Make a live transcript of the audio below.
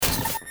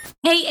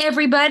Hey,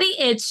 everybody,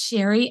 it's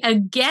Sherry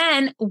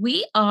again.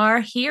 We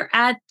are here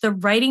at the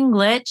Writing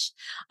Glitch.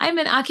 I'm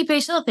an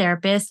occupational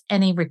therapist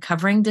and a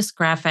recovering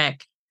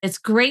dysgraphic. It's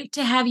great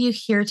to have you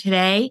here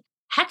today.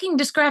 Hacking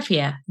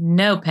dysgraphia,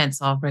 no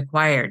pencil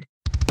required.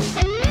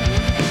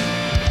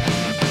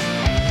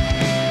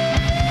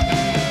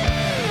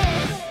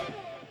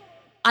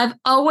 I've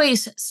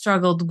always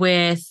struggled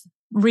with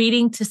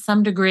reading to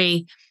some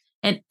degree.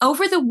 And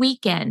over the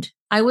weekend,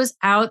 I was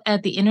out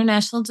at the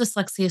International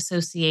Dyslexia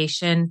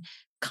Association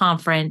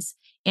conference,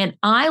 and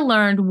I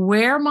learned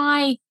where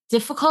my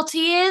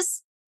difficulty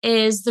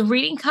is the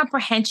reading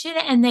comprehension,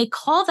 and they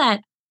call that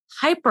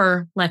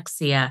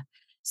hyperlexia.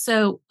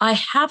 So I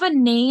have a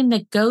name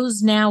that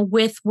goes now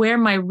with where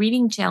my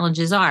reading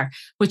challenges are,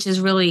 which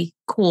is really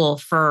cool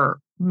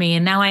for me.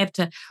 And now I have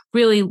to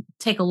really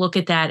take a look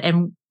at that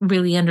and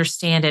really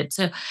understand it.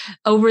 So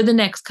over the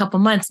next couple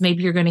months,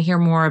 maybe you're going to hear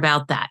more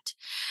about that.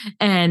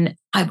 And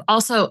I've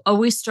also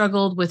always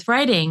struggled with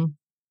writing.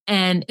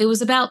 And it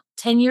was about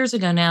 10 years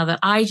ago now that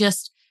I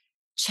just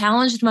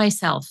challenged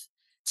myself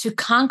to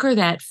conquer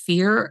that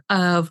fear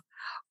of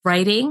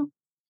writing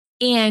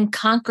and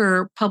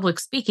conquer public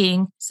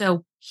speaking.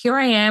 So here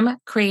I am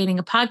creating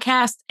a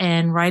podcast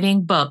and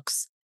writing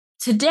books.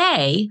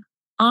 Today,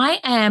 I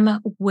am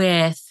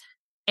with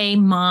a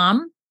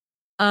mom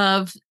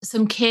of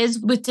some kids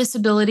with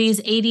disabilities,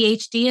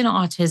 ADHD and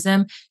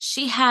autism.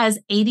 She has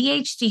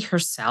ADHD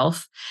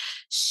herself.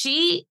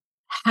 She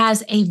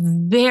has a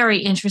very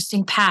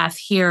interesting path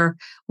here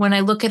when I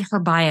look at her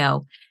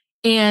bio.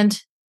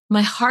 And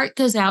my heart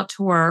goes out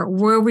to her.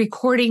 We're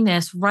recording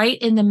this right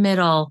in the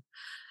middle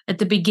at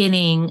the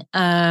beginning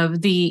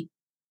of the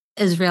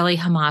Israeli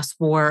Hamas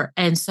war.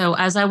 And so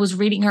as I was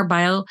reading her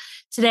bio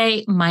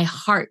today, my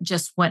heart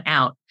just went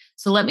out.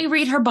 So let me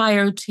read her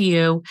bio to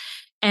you.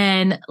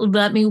 And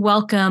let me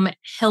welcome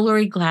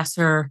Hillary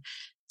Glasser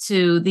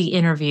to the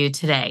interview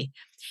today.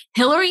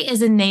 Hillary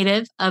is a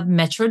native of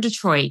Metro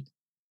Detroit.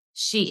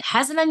 She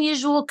has an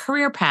unusual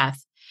career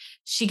path.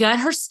 She got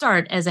her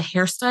start as a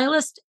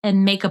hairstylist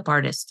and makeup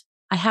artist.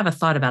 I have a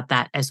thought about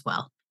that as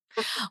well.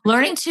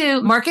 Learning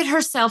to market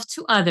herself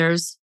to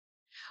others.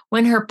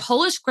 When her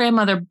Polish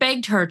grandmother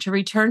begged her to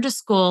return to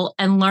school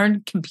and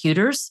learn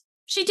computers,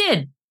 she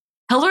did.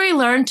 Hillary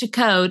learned to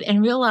code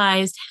and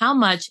realized how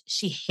much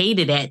she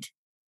hated it,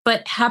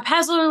 but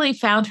haphazardly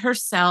found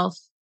herself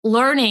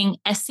learning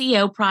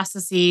SEO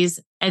processes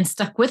and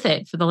stuck with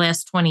it for the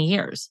last 20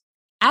 years.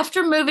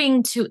 After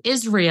moving to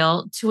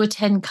Israel to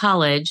attend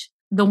college,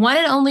 the one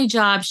and only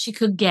job she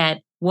could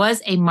get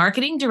was a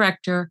marketing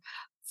director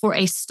for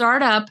a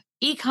startup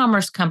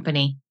e-commerce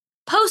company.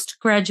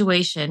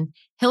 Post-graduation,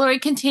 Hillary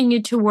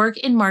continued to work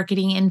in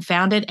marketing and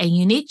founded a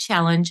unique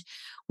challenge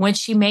when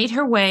she made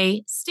her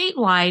way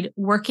statewide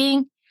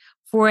working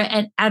for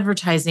an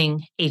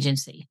advertising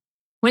agency.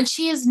 When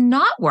she is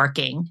not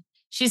working,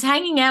 she's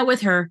hanging out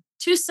with her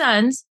two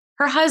sons,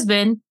 her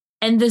husband,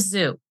 and the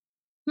zoo.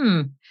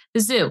 The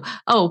zoo.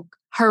 Oh,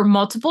 her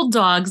multiple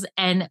dogs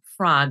and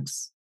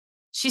frogs.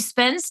 She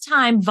spends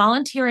time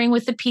volunteering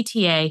with the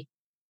PTA.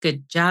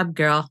 Good job,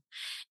 girl.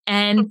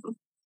 And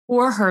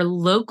for her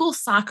local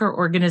soccer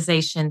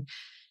organization.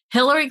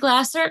 Hillary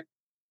Glasser,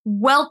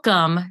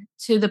 welcome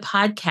to the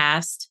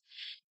podcast.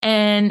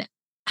 And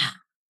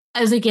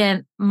as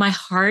again, my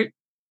heart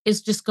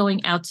is just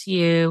going out to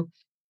you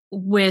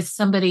with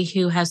somebody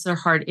who has their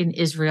heart in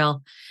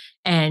Israel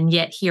and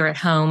yet here at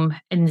home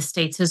in the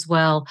States as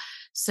well.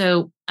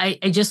 So I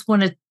just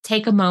want to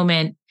take a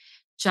moment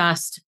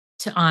just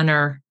to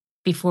honor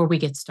before we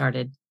get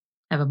started.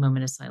 Have a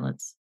moment of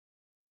silence.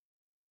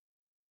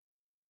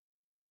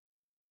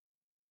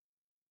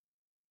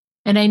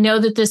 And I know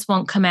that this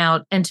won't come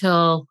out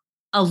until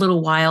a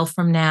little while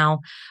from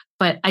now,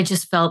 but I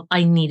just felt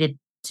I needed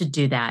to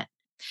do that.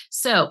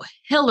 So,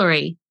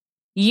 Hillary,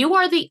 you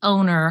are the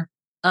owner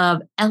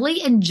of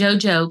Ellie and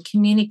JoJo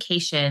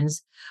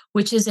Communications,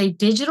 which is a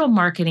digital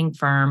marketing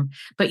firm,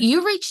 but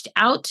you reached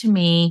out to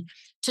me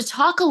to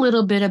talk a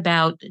little bit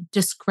about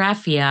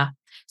dysgraphia.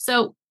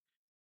 So,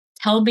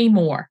 tell me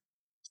more.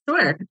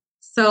 Sure.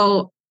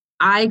 So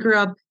I grew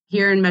up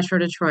here in Metro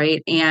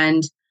Detroit,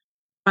 and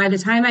by the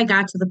time I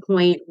got to the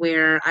point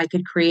where I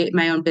could create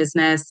my own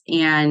business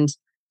and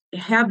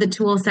have the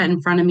tool set in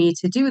front of me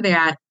to do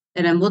that,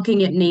 and I'm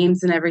looking at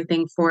names and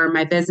everything for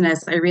my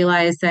business, I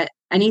realized that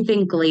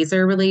anything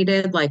Glazer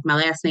related, like my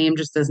last name,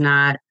 just does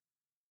not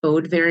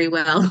bode very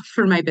well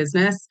for my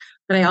business.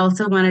 But I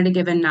also wanted to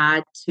give a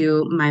nod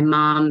to my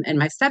mom and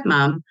my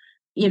stepmom.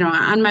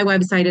 On my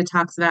website, it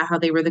talks about how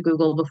they were the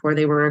Google before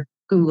they were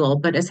Google,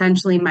 but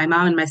essentially my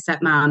mom and my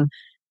stepmom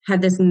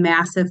had this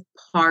massive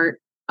part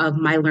of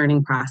my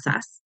learning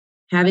process.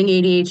 Having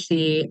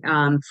ADHD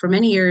for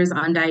many years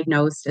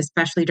undiagnosed,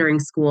 especially during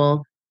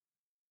school,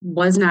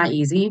 was not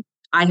easy.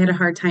 I had a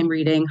hard time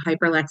reading.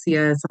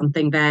 Hyperlexia is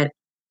something that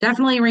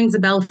definitely rings a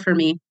bell for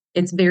me.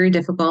 It's very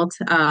difficult.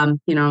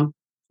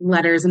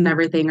 Letters and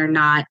everything they're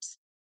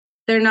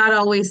not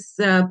always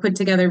put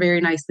together very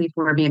nicely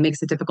for me. It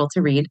makes it difficult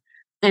to read.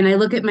 And I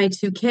look at my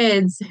two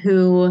kids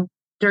who,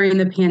 during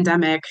the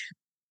pandemic,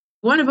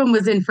 One of them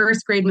was in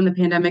first grade when the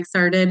pandemic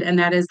started, and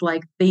that is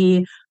like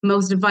the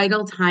most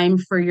vital time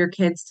for your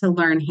kids to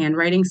learn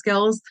handwriting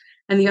skills.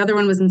 And the other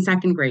one was in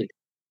second grade.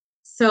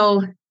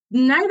 So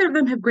neither of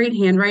them have great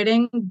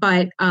handwriting,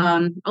 but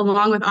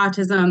along with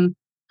autism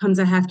comes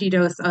a hefty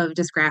dose of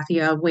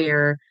dysgraphia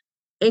where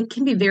it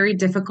can be very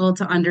difficult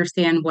to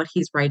understand what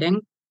he's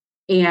writing.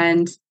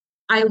 And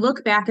I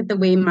look back at the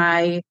way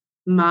my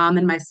mom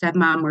and my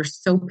stepmom were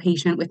so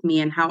patient with me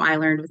and how I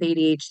learned with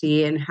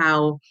ADHD and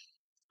how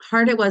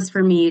hard it was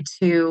for me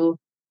to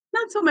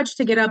not so much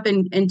to get up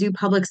and do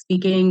public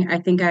speaking. I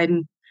think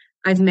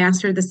I've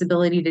mastered this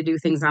ability to do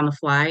things on the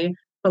fly,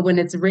 but when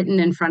it's written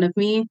in front of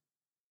me,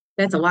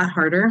 that's a lot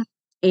harder.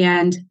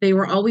 And they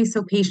were always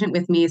so patient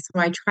with me. So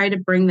I try to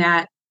bring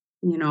that,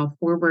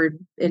 forward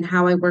in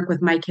how I work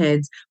with my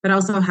kids, but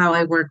also how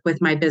I work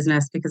with my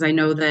business, because I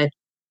know that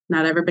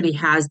not everybody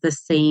has the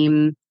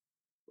same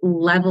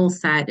level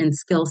set and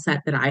skill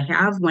set that I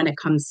have when it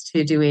comes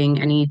to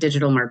doing any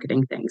digital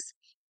marketing things.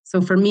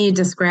 So for me,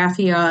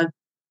 dysgraphia,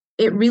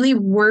 it really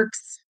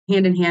works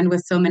hand in hand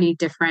with so many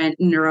different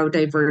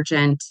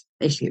neurodivergent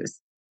issues.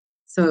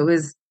 So it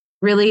was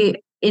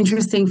really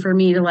interesting for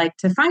me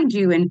to find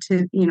you and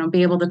to,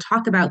 be able to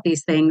talk about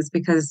these things,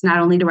 because not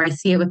only do I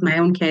see it with my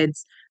own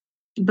kids,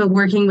 but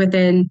working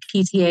within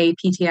PTA,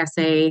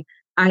 PTSA,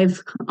 I've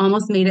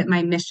almost made it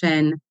my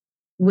mission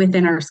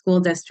within our school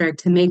district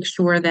to make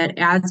sure that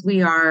as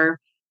we are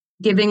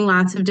giving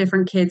lots of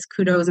different kids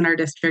kudos in our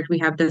district, we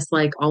have this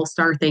like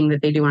all-star thing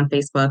that they do on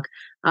Facebook,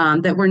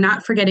 that we're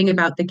not forgetting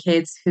about the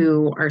kids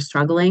who are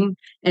struggling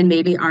and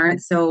maybe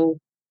aren't so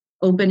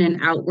open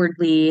and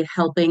outwardly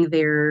helping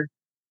their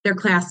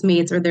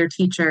classmates or their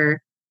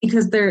teacher,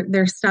 because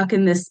they're stuck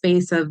in this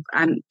space of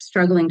I'm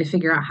struggling to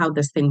figure out how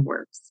this thing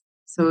works.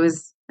 So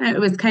it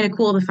was kind of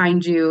cool to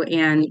find you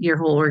and your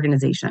whole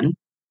organization.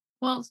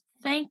 Well,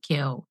 thank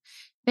you.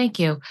 Thank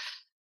you.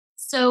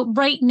 So,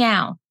 right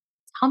now,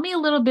 tell me a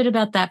little bit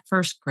about that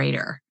first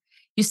grader.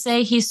 You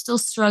say he's still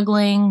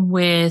struggling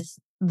with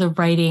the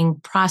writing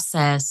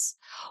process.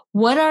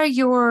 What are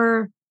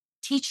your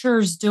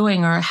teachers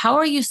doing, or how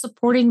are you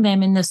supporting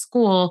them in the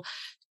school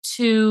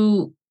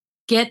to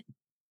get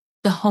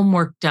the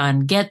homework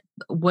done, get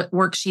what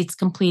worksheets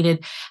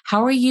completed?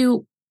 How are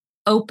you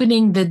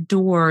opening the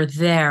door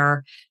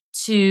there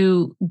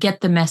to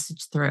get the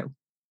message through?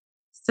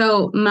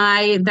 So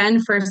my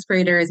then first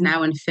grader is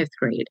now in fifth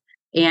grade,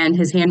 and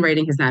his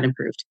handwriting has not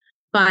improved.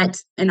 But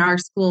in our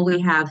school,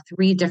 we have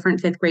three different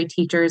fifth grade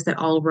teachers that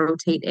all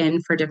rotate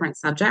in for different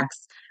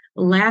subjects.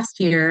 Last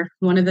year,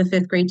 one of the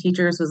fifth grade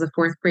teachers was a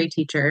fourth grade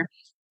teacher.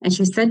 And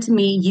she said to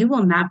me, "You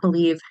will not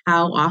believe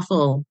how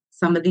awful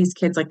some of these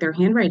kids, like their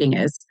handwriting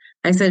is."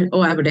 I said,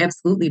 "Oh, I would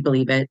absolutely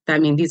believe it. I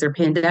mean, these are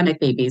pandemic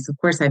babies. Of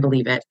course I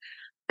believe it."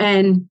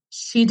 And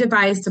she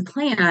devised a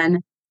plan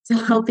to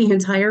help the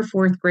entire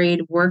fourth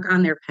grade work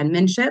on their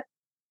penmanship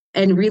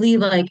and really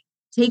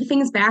take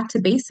things back to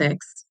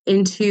basics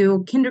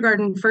into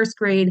kindergarten, first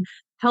grade,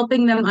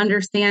 helping them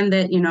understand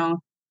that,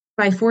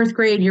 by fourth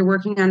grade, you're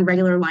working on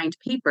regular lined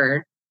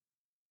paper,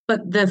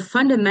 but the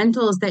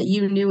fundamentals that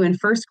you knew in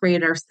first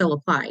grade are still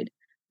applied,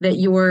 that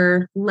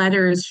your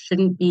letters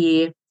shouldn't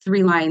be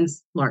 3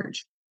 lines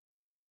large,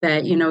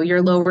 that,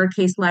 your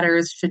lowercase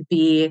letters should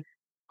be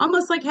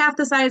almost like half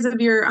the size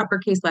of your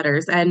uppercase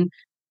letters. And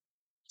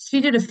she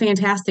did a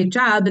fantastic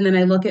job. And then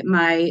I look at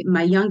my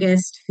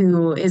youngest,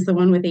 who is the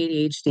one with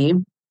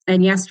ADHD.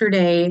 And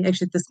yesterday,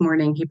 actually this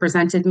morning, he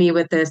presented me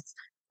with this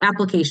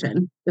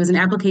application. It was an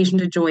application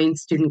to join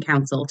student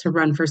council, to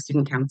run for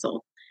student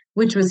council,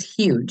 which was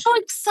huge. So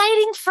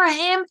exciting for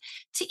him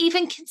to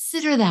even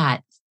consider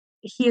that.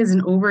 He is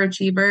an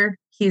overachiever.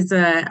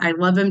 I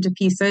love him to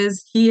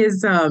pieces.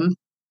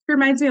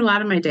 Reminds me a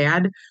lot of my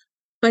dad,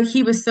 but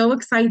he was so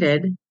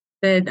excited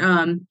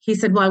that he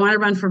said, "Well, I want to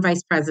run for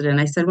vice president."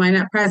 I said, "Why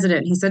not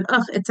president?" He said,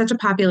 "Oh, it's such a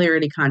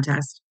popularity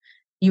contest.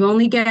 You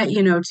only get,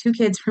 2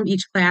 kids from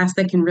each class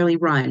that can really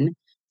run.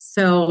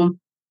 So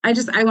I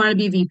want to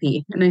be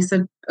VP." And I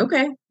said,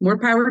 "Okay, more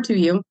power to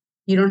you.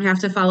 You don't have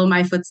to follow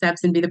my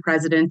footsteps and be the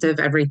president of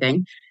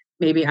everything.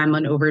 Maybe I'm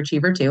an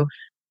overachiever too."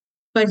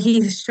 But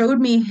he showed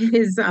me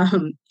his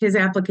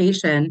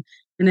application,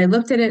 and I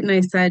looked at it and I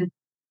said,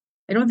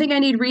 "I don't think I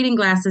need reading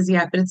glasses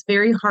yet, but it's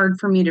very hard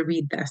for me to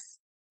read this."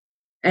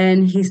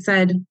 And he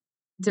said,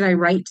 "Did I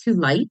write too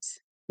light?"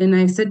 And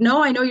I said,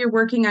 "No, I know you're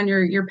working on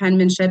your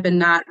penmanship and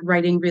not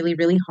writing really,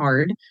 really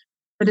hard,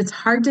 but it's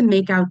hard to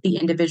make out the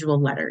individual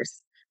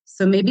letters.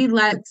 So maybe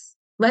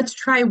let's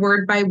try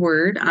word by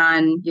word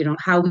on,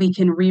 how we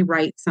can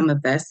rewrite some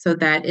of this so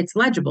that it's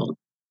legible."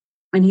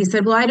 And he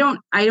said, "Well, I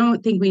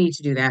don't think we need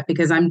to do that,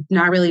 because I'm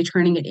not really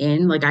turning it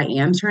in. Like, I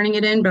am turning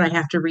it in, but I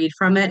have to read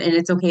from it, and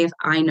it's okay if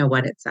I know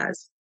what it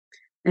says."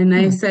 And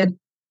I Hmm. said,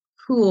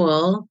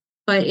 "Cool.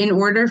 But in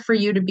order for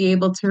you to be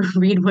able to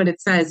read what it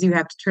says, you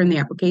have to turn the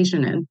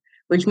application in,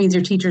 which means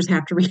your teachers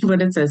have to read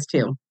what it says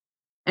too."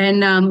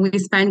 And we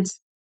spent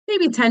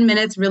maybe 10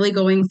 minutes really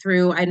going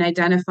through and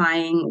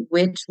identifying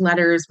which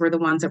letters were the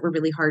ones that were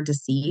really hard to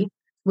see.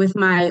 With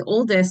my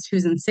oldest,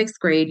 who's in sixth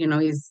grade,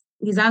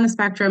 he's on the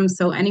spectrum,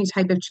 so any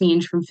type of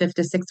change from fifth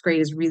to sixth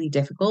grade is really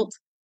difficult.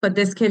 But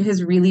this kid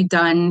has really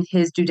done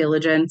his due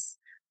diligence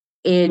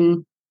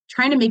in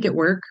trying to make it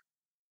work.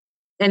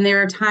 And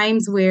there are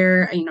times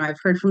where, I've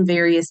heard from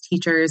various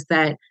teachers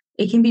that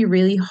it can be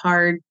really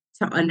hard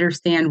to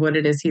understand what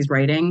it is he's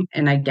writing.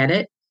 And I get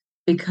it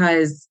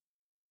because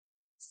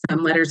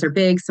some letters are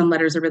big, some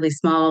letters are really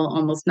small,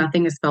 almost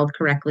nothing is spelled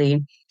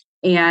correctly.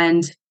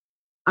 And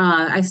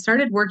I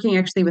started working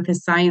actually with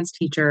his science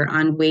teacher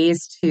on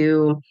ways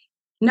to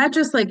not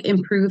just like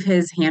improve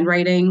his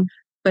handwriting,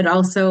 but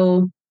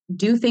also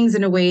do things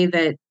in a way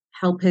that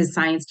help his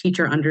science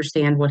teacher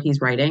understand what he's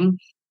writing.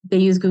 They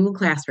use Google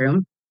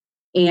Classroom.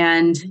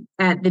 And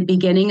at the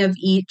beginning of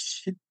I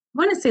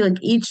want to say like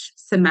each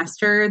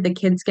semester, the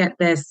kids get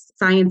this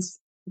science,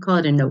 we call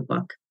it a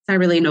notebook. It's not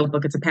really a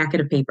notebook, it's a packet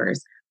of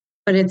papers,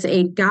 but it's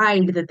a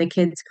guide that the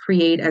kids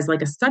create as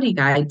like a study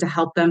guide to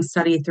help them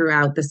study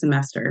throughout the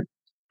semester.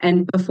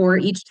 And before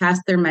each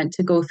test, they're meant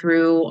to go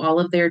through all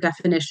of their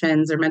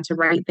definitions, they're meant to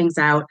write things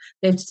out.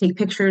 They have to take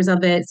pictures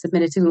of it,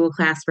 submit it to Google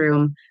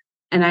Classroom.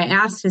 And I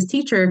asked his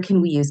teacher,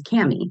 can we use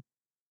Cami?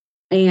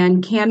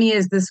 And Cami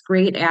is this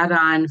great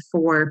add-on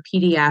for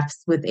PDFs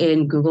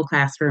within Google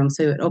Classroom.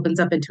 So it opens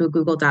up into a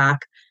Google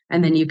Doc,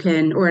 and then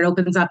it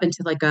opens up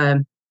into like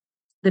the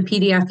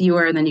PDF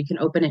viewer, and then you can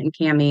open it in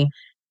Cami.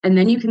 And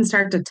then you can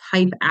start to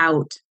type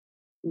out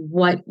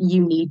what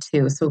you need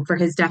to. So for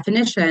his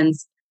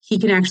definitions, he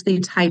can actually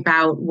type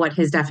out what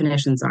his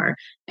definitions are.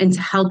 And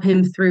to help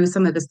him through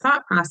some of this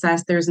thought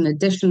process, there's an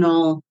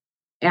additional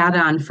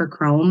add-on for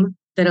Chrome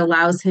that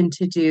allows him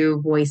to do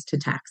voice to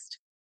text.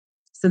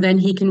 So then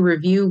he can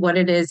review what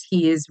it is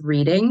he is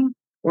reading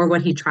or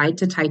what he tried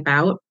to type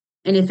out.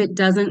 And if it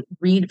doesn't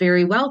read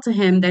very well to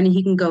him, then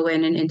he can go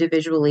in and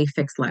individually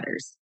fix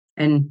letters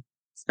and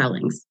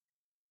spellings.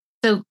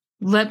 So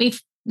let me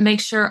make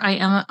sure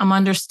I'm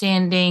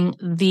understanding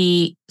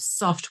the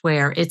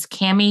software. It's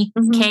Cami,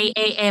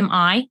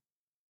 Kami.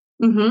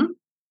 Mm-hmm.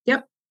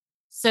 Yep.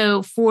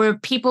 So for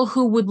people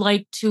who would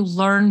like to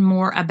learn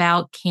more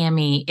about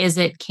Cami, is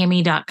it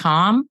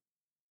Cami.com?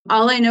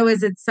 All I know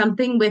is it's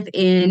something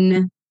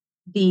within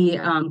the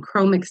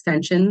Chrome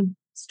extension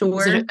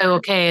store.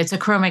 Okay, it's a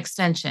Chrome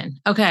extension.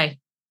 Okay.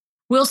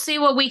 We'll see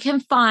what we can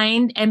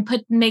find and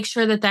make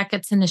sure that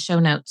gets in the show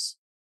notes.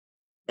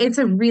 It's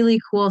a really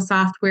cool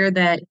software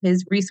that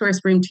his resource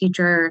room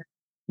teacher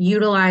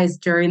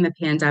utilized during the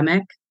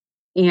pandemic.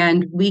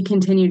 And we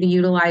continue to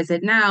utilize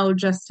it now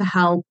just to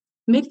help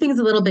make things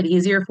a little bit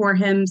easier for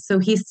him. So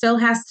he still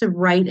has to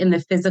write in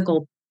the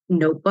physical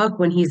notebook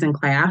when he's in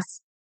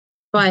class.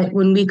 But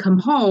when we come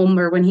home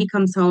or when he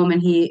comes home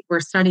and we're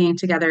studying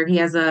together, he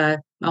has a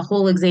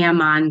whole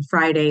exam on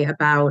Friday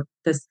about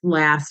this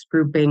last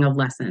grouping of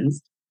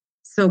lessons.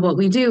 So what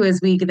we do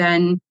is we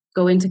then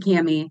go into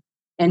Cami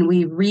and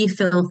we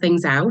refill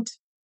things out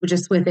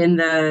just within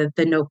the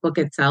notebook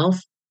itself,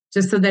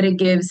 just so that it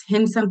gives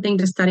him something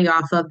to study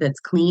off of that's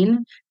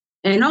clean.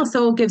 And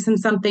also gives him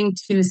something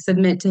to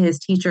submit to his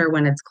teacher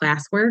when it's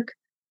classwork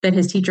that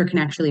his teacher can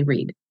actually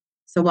read.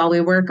 So while we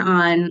work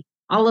on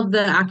all of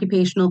the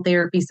occupational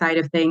therapy side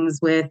of things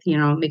with,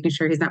 making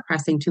sure he's not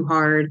pressing too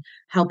hard,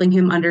 helping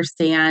him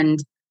understand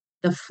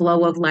the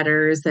flow of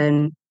letters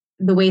and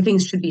the way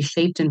things should be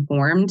shaped and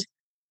formed,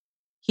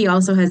 he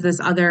also has this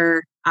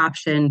other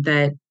option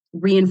that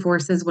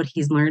reinforces what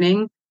he's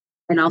learning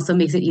and also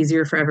makes it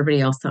easier for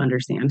everybody else to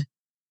understand.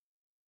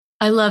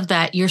 I love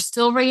that. You're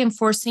still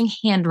reinforcing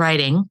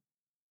handwriting,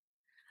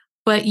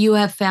 but you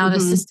have found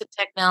assistive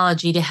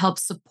technology to help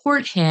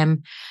support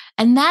him.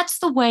 And that's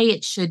the way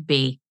it should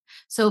be.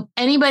 So if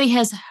anybody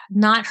has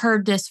not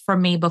heard this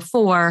from me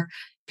before,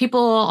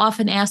 people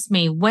often ask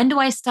me, when do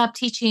I stop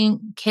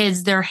teaching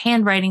kids their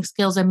handwriting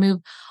skills and move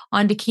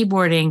on to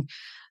keyboarding?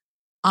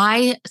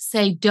 I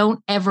say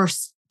don't ever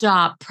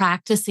stop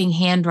practicing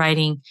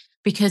handwriting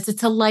because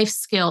it's a life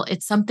skill.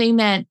 It's something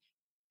that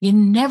you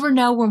never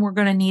know when we're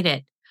going to need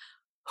it.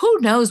 Who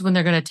knows when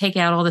they're going to take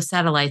out all the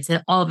satellites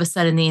and all of a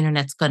sudden the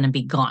internet's going to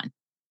be gone.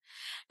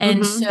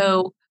 And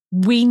so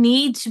we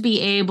need to be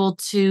able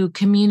to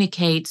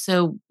communicate.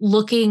 So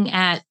looking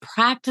at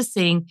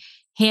practicing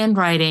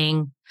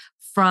handwriting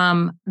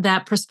from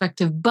that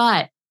perspective,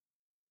 but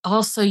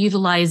also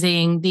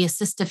utilizing the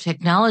assistive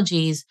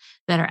technologies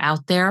that are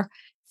out there.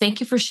 Thank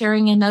you for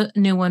sharing a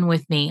new one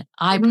with me.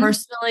 I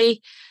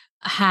personally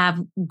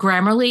have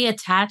Grammarly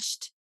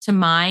attached to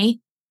my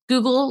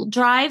Google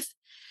Drive.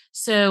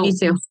 So me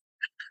too.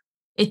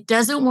 It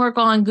doesn't work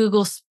on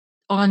Google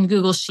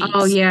Sheets.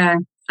 Oh yeah,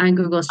 on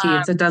Google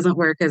Sheets it doesn't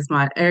work as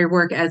much or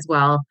work as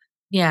well.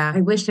 Yeah,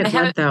 I wish it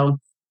would though.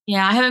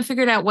 Yeah, I haven't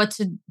figured out what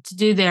to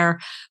do there,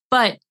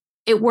 but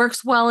it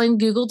works well in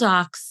Google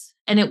Docs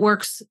and it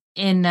works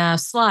in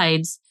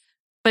Slides,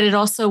 but it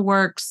also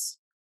works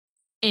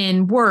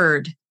in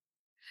Word,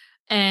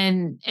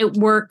 and it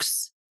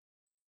works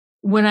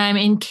when I'm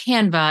in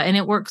Canva, and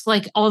it works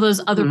like all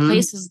those other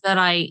places that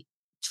I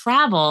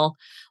travel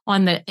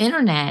on the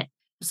internet.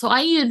 So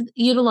I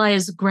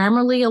utilize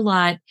Grammarly a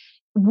lot.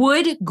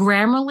 Would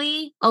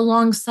Grammarly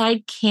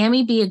alongside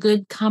Cami be a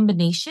good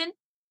combination?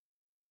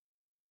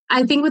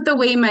 I think with the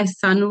way my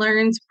son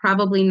learns,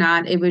 probably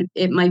not.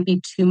 It might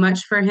be too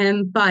much for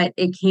him, but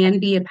it can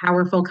be a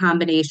powerful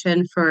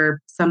combination for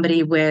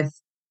somebody with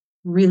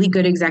really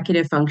good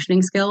executive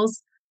functioning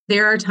skills.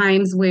 There are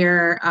times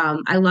where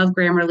I love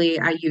Grammarly.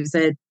 I use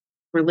it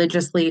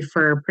religiously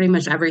for pretty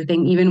much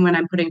everything, even when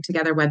I'm putting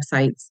together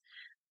websites.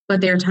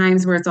 But there are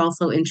times where it's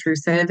also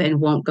intrusive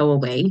and won't go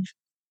away,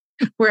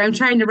 where I'm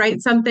trying to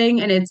write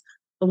something and it's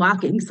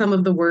blocking some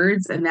of the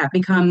words, and that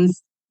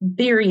becomes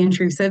very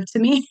intrusive to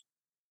me.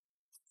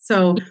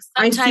 So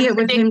I see Sometimes it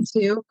with him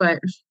too, but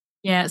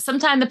yeah,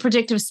 sometimes the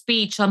predictive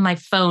speech on my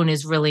phone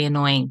is really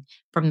annoying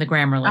from the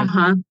Grammarly.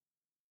 uh-huh,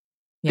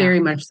 Yeah. very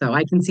much so.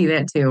 I can see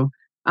that too.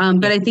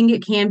 But Yeah. I think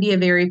it can be a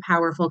very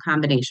powerful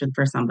combination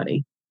for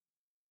somebody.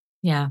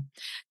 Yeah.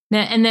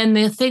 Now, and then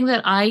the thing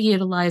that I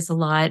utilize a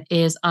lot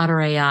is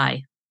Otter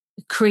AI,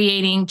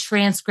 creating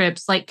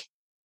transcripts. Like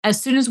as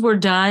soon as we're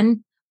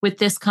done with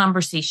this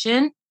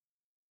conversation,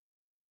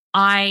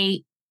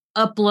 I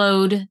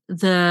upload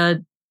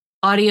the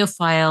audio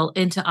file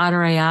into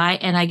Otter AI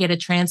and I get a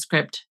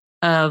transcript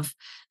of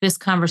this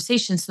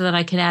conversation so that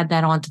I can add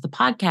that onto the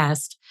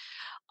podcast.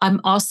 I'm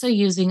also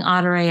using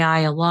Otter AI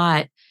a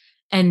lot,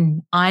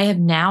 and I have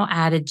now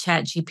added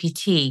Chat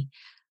GPT.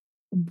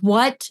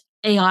 What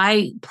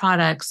AI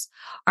products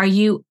are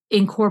you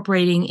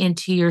incorporating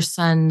into your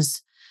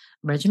son's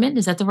regimen?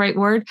 Is that the right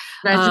word?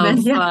 Regimen,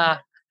 Of yeah.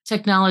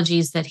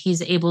 technologies that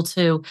he's able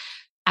to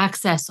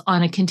access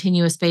on a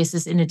continuous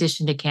basis in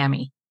addition to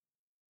Cami?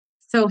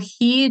 So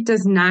he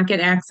does not get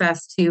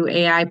access to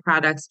AI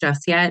products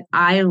just yet.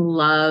 I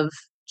love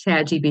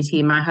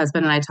ChatGPT. My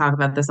husband and I talk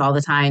about this all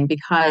the time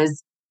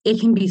because it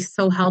can be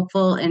so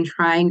helpful in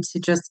trying to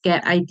just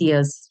get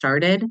ideas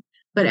started.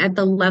 But at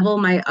the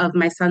level of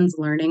my son's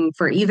learning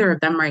for either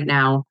of them right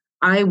now,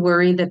 I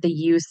worry that the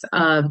use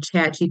of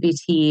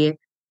ChatGPT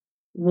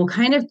will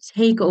kind of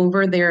take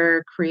over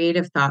their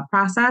creative thought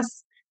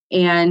process.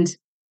 And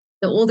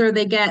the older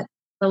they get,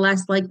 the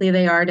less likely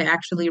they are to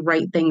actually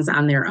write things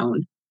on their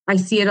own. I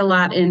see it a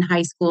lot in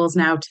high schools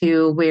now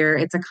too, where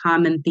it's a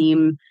common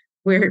theme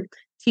where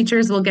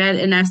teachers will get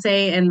an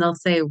essay and they'll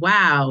say,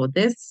 wow,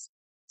 this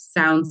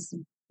sounds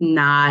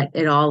not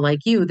at all like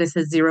you. This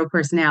has zero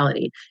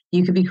personality.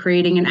 You could be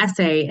creating an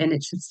essay and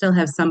it should still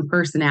have some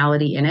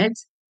personality in it.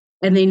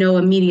 And they know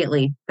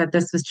immediately that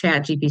this was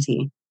Chat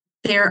GPT.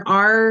 There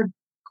are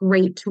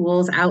great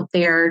tools out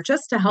there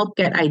just to help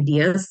get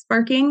ideas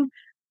sparking,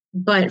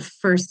 but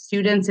for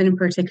students in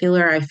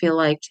particular, I feel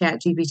like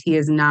ChatGPT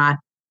is not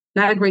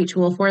a great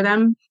tool for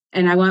them.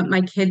 And I want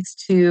my kids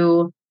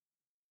to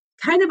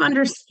kind of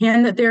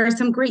understand that there are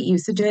some great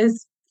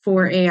usages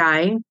for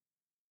AI,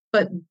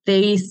 but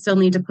they still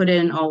need to put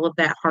in all of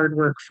that hard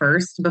work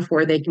first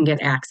before they can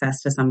get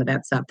access to some of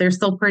that stuff. They're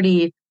still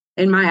pretty,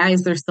 in my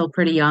eyes, they're still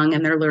pretty young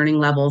and their learning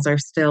levels are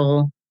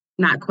still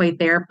not quite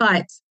there.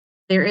 But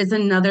there is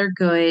another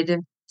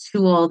good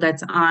tool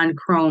that's on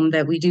Chrome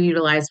that we do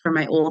utilize for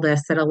my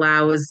oldest that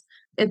allows,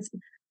 it's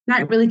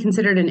not really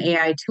considered an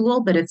AI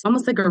tool, but it's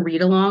almost like a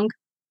read along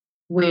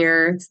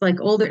where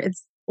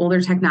it's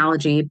older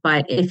technology,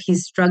 but if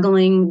he's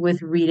struggling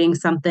with reading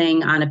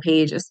something on a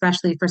page,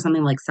 especially for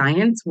something like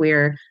science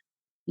where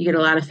you get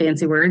a lot of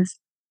fancy words,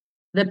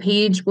 the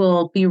page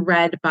will be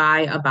read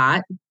by a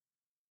bot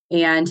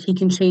and he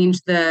can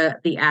change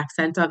the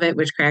accent of it,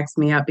 which cracks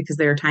me up because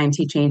there are times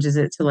he changes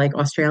it to like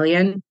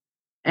Australian.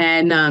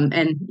 And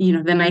you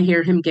know, then I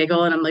hear him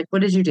giggle and I'm like,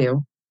 what did you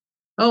do?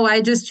 Oh,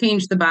 I just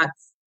changed the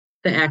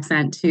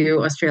accent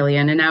to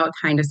Australian and now it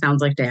kind of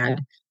sounds like dad.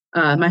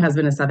 My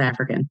husband is South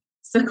African.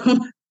 So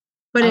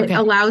but it Okay.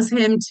 allows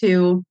him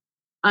to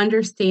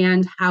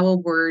understand how a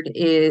word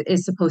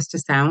is supposed to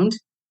sound.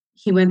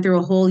 He went through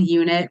a whole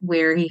unit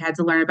where he had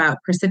to learn about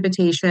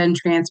precipitation,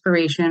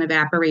 transpiration,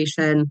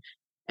 evaporation.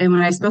 And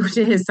when I spoke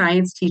to his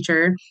science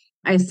teacher,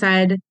 I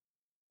said,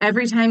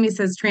 every time he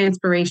says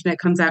transpiration, it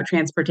comes out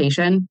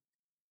transportation.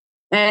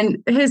 And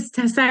his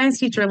science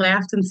teacher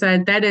laughed and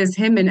said, that is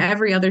him and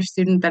every other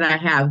student that I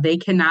have. They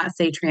cannot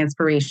say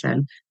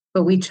transpiration.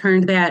 But we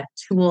turned that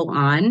tool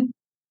on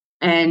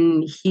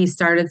and he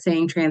started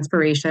saying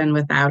transpiration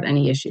without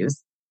any issues.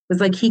 It was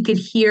like he could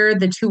hear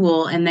the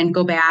tool and then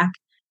go back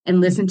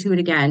and listen to it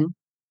again.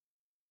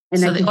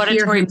 And I So the could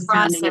hear auditory him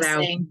sounding it out.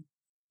 processing,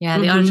 yeah,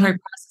 the Hmm. auditory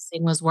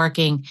processing was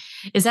working.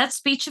 Is that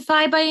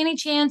Speechify by any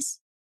chance?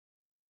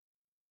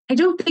 I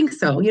don't think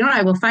so. You know,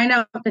 I will find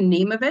out the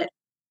name of it.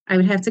 I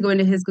would have to go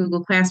into his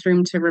Google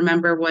Classroom to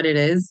remember what it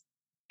is.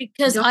 I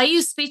Because don't. I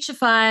use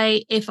Speechify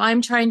if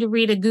I'm trying to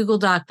read a Google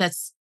Doc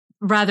that's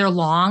rather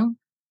long.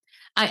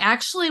 I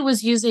actually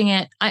was using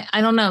it.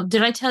 I don't know.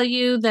 Did I tell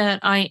you that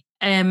I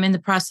am in the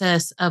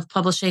process of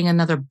publishing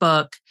another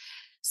book?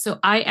 So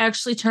I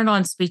actually turned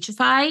on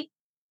Speechify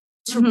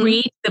to Hmm.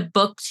 read the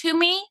book to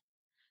me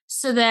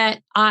so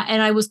that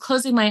and I was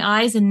closing my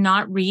eyes and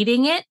not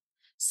reading it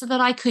so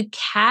that I could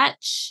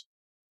catch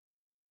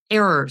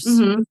errors.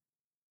 Hmm.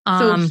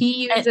 So Um,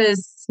 he and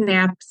uses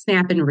Snap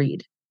and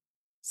Read.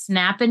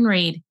 snap and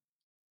read.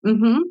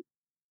 Hmm.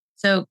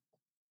 So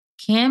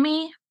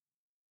Cami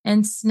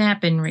and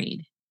snap and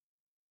read.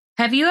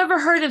 Have you ever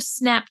heard of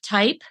Snap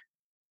Type?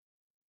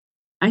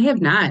 I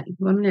have not.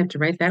 Well, I'm going to have to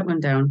write that one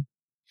down.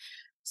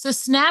 So,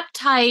 Snap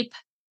Type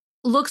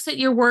looks at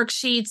your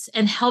worksheets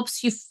and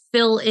helps you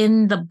fill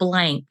in the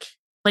blank.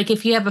 Like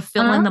if you have a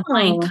fill in the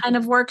blank Oh, kind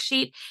of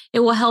worksheet,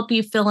 it will help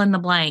you fill in the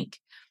blank.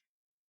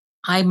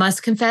 I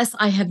must confess,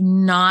 I have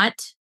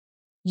not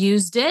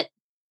used it,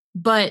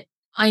 but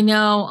I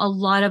know a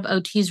lot of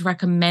OTs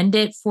recommend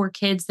it for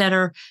kids that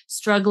are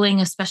struggling,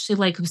 especially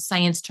like with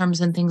science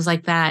terms and things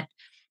like that.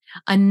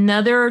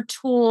 Another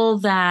tool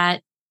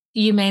that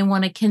you may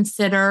want to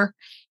consider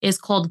is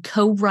called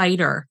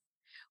Co-Writer,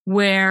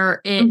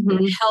 where it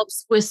hmm.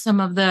 helps with some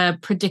of the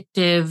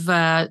predictive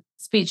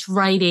speech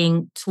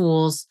writing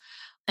tools.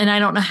 And I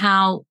don't know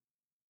how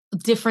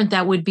different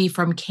that would be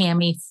from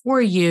Cami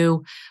for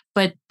you,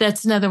 but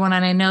that's another one.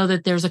 And I know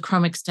that there's a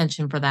Chrome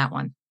extension for that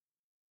one.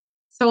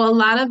 So a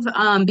lot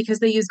of, because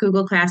they use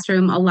Google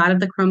Classroom, a lot of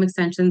the Chrome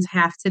extensions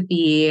have to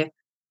be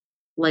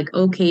like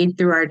okayed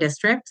through our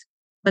district.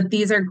 But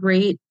these are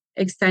great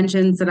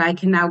extensions that I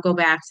can now go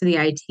back to the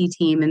IT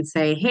team and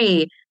say,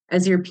 hey,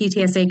 as your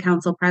PTSA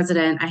council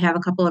president, I have a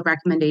couple of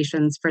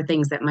recommendations for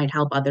things that might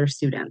help other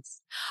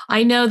students.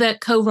 I know that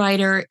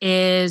Co-Writer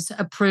is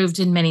approved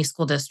in many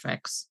school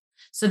districts,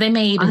 so they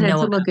may I'll even have know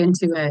to about look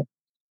into it.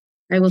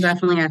 I will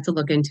definitely have to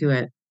look into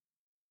it.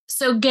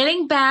 So,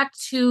 getting back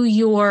to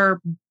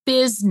your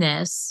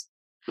business,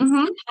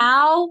 Hmm.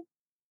 how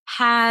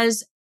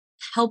has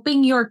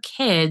helping your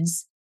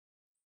kids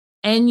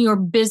and your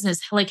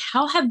business, like,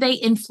 how have they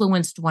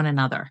influenced one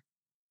another?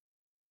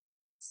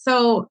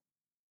 So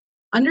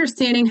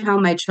understanding how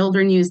my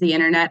children use the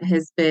internet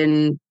has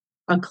been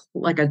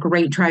like a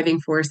great driving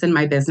force in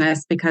my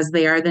business because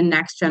they are the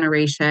next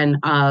generation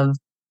of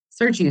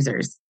search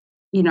users.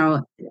 You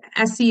know,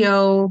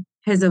 SEO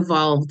has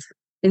evolved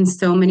in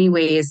so many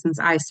ways since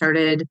I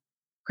started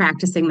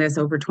practicing this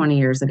over 20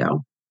 years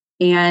ago.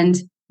 And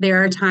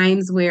there are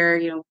times where,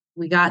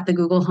 we got the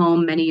Google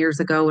Home many years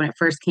ago when it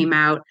first came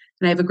out.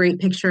 And I have a great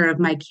picture of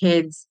my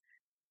kids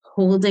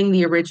holding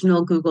the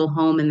original Google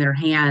Home in their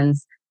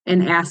hands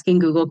and asking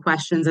Google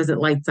questions as it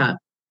lights up.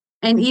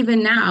 And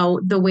even now,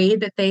 the way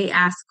that they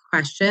ask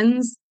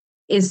questions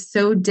is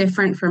so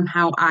different from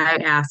how I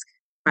ask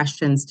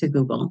questions to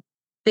Google.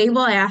 They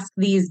will ask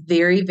these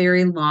very,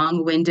 very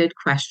long winded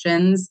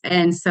questions,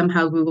 and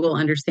somehow Google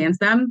understands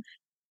them.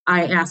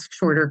 I ask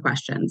shorter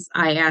questions,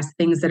 I ask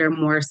things that are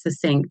more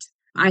succinct.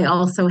 I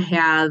also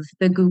have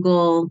the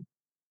Google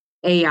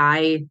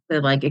AI,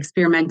 the like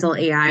experimental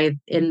AI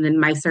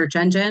my search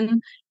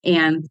engine,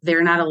 and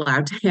they're not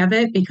allowed to have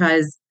it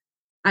because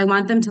I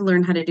want them to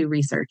learn how to do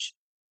research.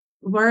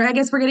 Or I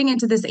guess we're getting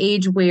into this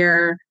age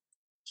where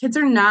kids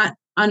are not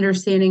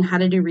understanding how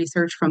to do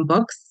research from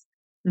books.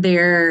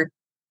 They're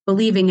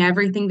believing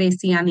everything they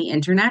see on the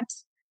internet.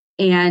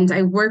 And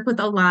I work with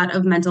a lot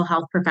of mental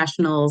health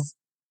professionals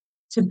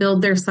to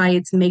build their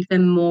sites, make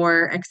them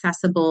more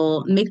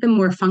accessible, make them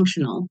more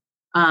functional.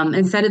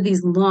 Instead of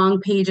these long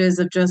pages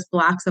of just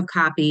blocks of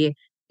copy,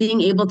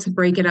 being able to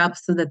break it up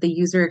so that the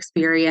user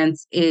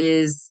experience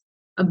is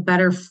a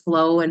better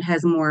flow and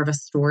has more of a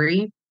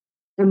story.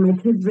 And my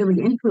kids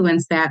really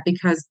influence that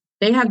because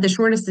they have the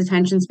shortest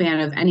attention span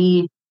of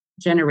any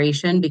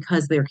generation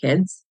because they're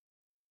kids.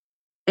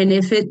 And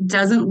if it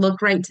doesn't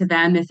look right to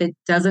them, if it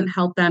doesn't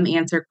help them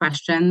answer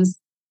questions,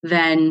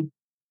 then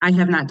I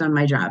have not done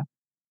my job.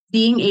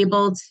 Being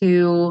able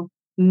to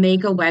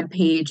make a web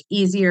page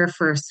easier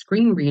for a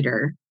screen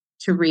reader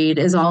to read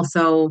is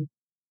also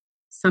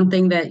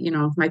something that,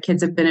 my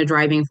kids have been a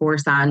driving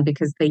force on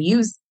because they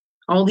use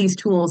all these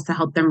tools to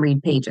help them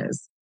read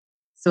pages.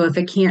 So if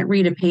it can't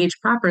read a page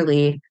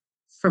properly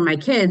for my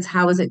kids,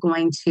 how is it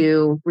going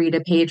to read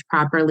a page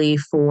properly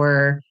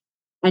for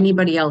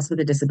anybody else with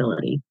a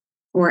disability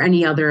or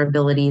any other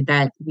ability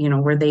that,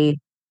 where they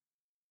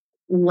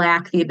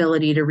lack the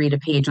ability to read a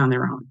page on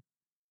their own?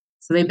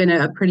 So they've been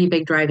a pretty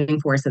big driving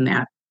force in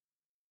that.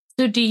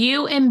 So, do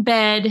you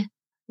embed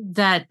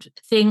that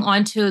thing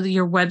onto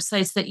your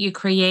websites that you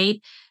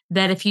create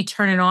that if you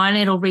turn it on,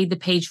 it'll read the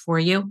page for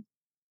you?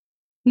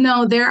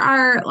 No, there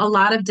are a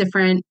lot of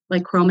different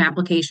like Chrome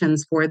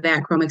applications for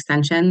that, Chrome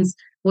extensions.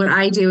 What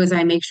I do is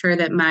I make sure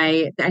that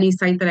any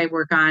site that I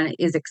work on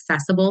is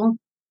accessible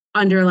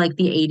under like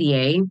the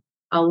ADA.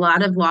 A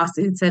lot of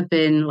lawsuits have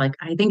been like,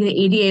 I think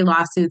the ADA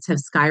lawsuits have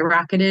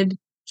skyrocketed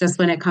just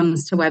when it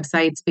comes to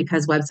websites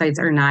because websites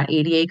are not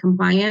ADA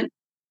compliant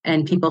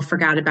and people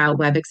forgot about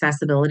web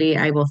accessibility.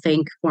 I will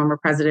thank former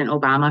President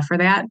Obama for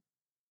that.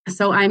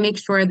 So I make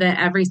sure that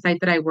every site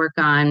that I work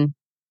on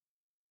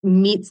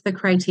meets the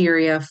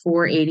criteria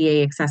for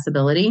ADA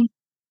accessibility.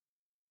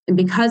 And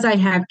because I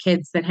have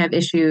kids that have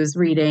issues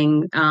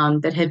reading,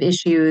 that have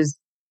issues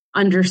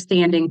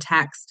understanding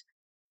text,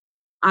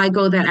 I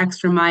go that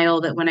extra mile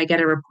that when I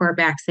get a report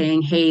back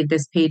saying, hey,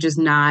 this page is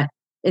not,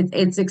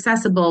 it's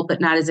accessible, but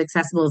not as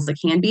accessible as it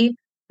can be,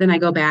 then I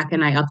go back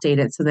and I update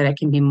it so that it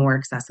can be more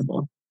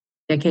accessible.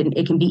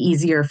 It can be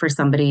easier for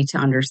somebody to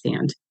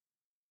understand.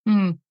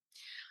 Hmm.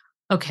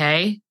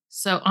 Okay.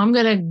 So I'm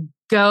going to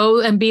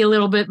go and be a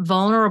little bit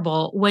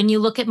vulnerable. When you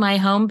look at my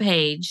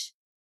homepage,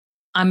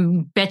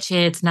 bet you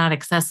it's not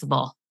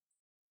accessible.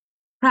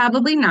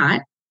 Probably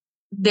not.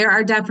 There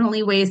are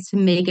definitely ways to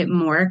make it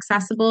more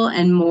accessible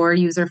and more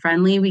user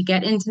friendly. We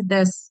get into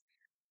this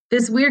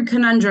weird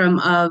conundrum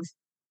of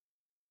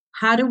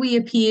how do we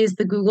appease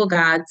the Google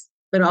gods,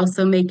 but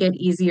also make it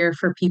easier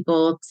for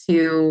people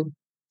to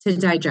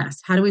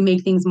digest? How do we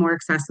make things more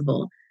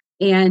accessible?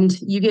 And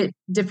you get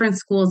different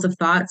schools of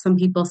thought. Some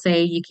people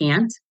say you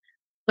can't.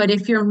 But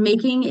if you're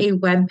making a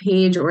web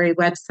page or a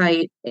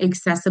website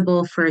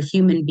accessible for a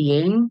human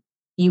being,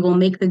 you will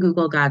make the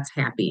Google gods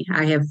happy.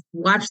 I have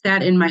watched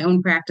that in my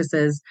own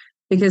practices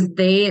because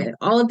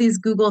all of these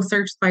Google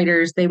search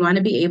spiders, they want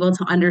to be able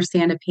to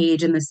understand a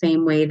page in the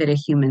same way that a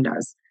human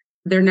does.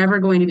 They're never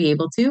going to be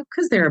able to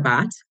because they're a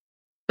bot.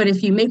 But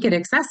if you make it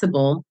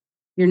accessible,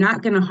 you're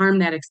not going to harm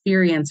that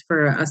experience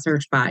for a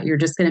search bot. You're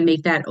just going to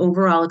make that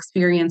overall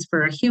experience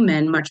for a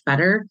human much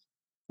better.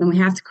 And we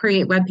have to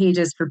create web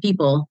pages for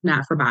people,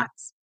 not for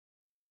bots.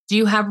 Do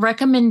you have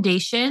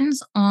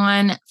recommendations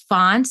on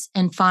fonts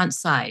and font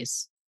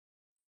size?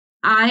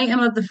 I am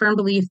of the firm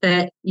belief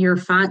that your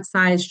font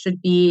size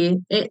should be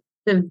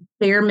the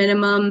bare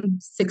minimum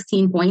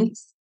 16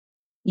 points,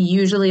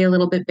 usually a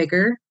little bit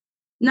bigger.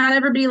 Not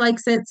everybody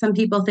likes it. Some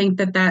people think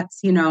that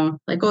that's,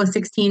 like, oh,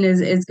 16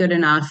 is good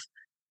enough,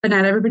 but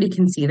not everybody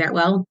can see that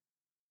well.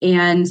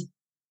 And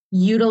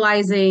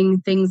utilizing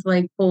things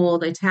like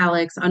bold,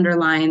 italics,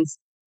 underlines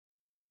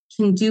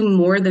can do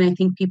more than I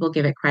think people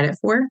give it credit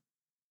for.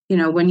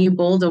 When you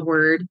bold a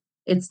word,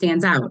 it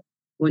stands out.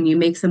 When you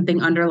make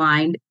something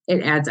underlined,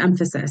 it adds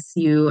emphasis.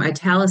 You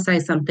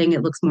italicize something,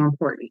 it looks more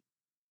important.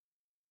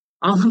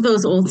 All of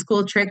those old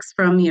school tricks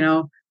from,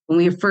 when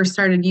we first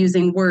started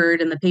using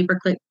Word and the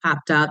paperclip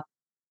popped up,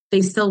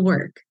 they still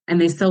work. And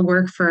they still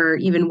work for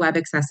even web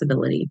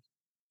accessibility.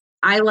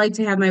 I like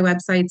to have my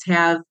websites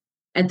have,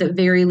 at the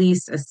very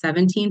least, a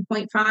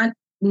 17-point font.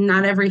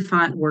 Not every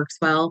font works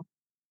well.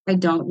 I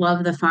don't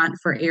love the font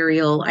for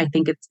Arial. I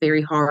think it's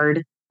very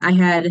hard. I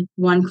had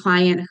one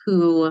client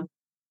who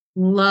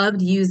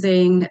loved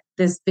using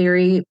this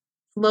very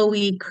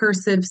flowy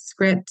cursive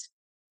script.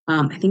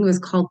 I think it was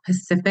called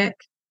Pacific.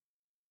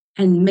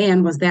 And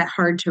man, was that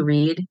hard to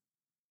read.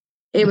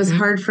 It was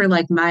hard for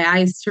like my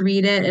eyes to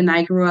read it. And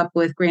I grew up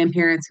with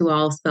grandparents who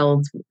all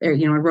spelled,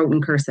 wrote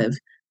in cursive.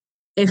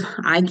 If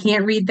I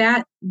can't read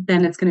that,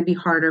 then it's going to be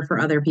harder for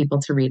other people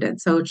to read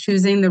it. So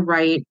choosing the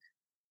right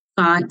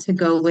font to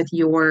go with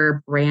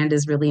your brand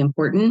is really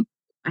important.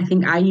 I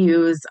think I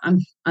use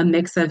a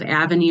mix of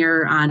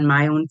Avenir on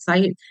my own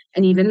site.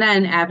 And even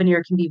then,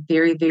 Avenir can be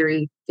very,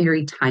 very,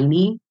 very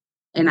tiny.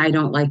 And I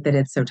don't like that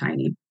it's so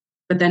tiny.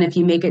 But then if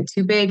you make it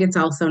too big, it's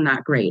also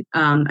not great.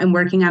 I'm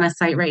working on a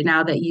site right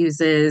now that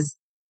uses,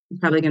 I'm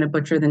probably going to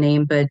butcher the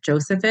name, but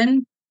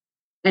Josephine.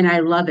 And I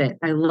love it.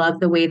 I love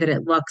the way that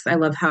it looks. I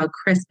love how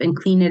crisp and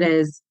clean it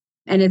is.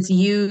 And it's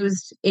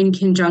used in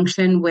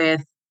conjunction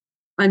with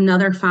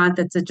another font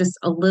that's just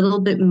a little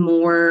bit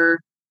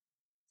more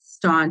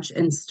staunch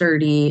and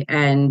sturdy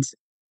and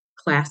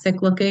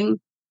classic looking,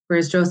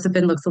 whereas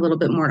Josephine looks a little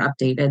bit more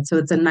updated. So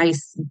it's a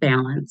nice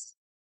balance.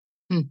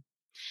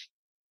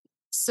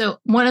 So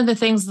one of the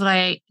things that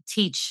I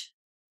teach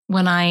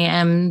when I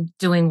am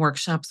doing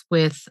workshops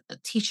with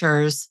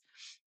teachers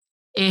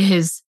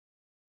is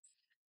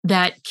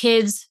that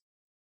kids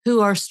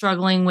who are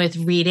struggling with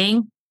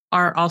reading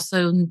are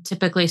also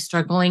typically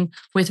struggling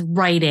with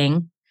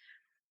writing.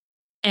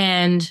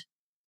 And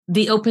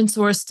the open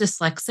source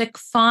dyslexic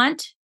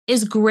font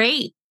is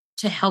great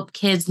to help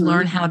kids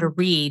learn how to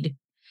read,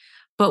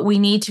 but we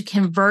need to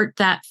convert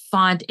that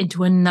font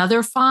into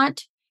another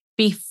font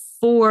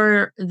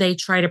before they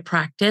try to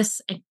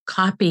practice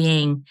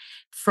copying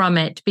from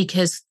it,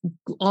 because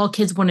all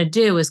kids want to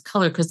do is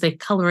color, because they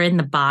color in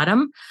the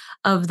bottom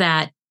of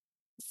that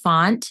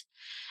font.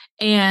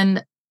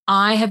 And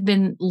I have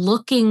been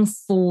looking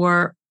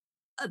for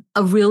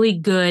a really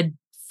good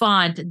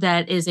font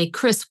that is a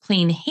crisp,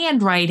 clean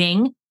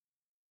handwriting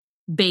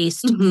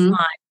based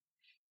font.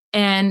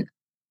 And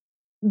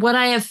what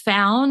I have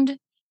found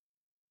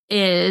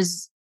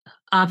is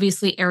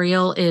obviously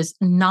Arial is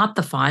not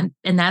the font.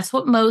 And that's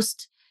what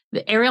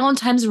the Arial and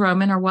Times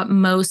Roman are what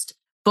most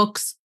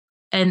books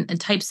and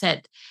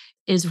typeset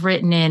is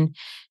written in.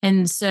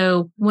 And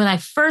so when I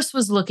first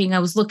was looking, I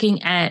was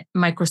looking at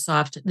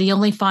Microsoft. The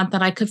only font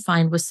that I could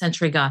find was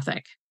Century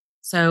Gothic.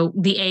 So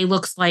the A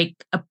looks like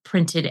a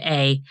printed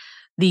A.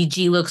 The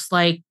G looks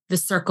like the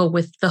circle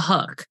with the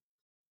hook.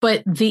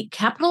 But the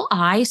capital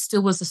I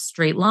still was a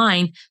straight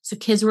line. So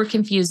kids were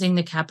confusing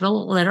the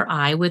capital letter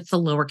I with the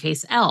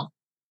lowercase L.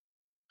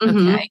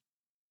 Okay.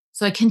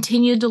 So I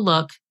continued to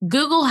look.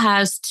 Google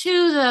has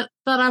two that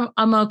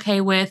I'm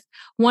okay with.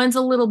 One's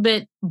a little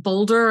bit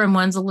bolder and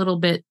one's a little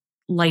bit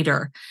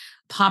lighter.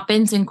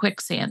 Poppins and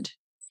Quicksand.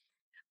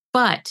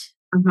 But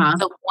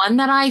the one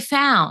that I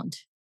found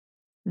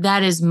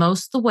that is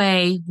most the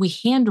way we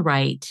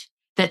handwrite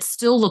that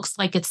still looks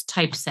like it's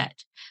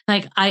typeset.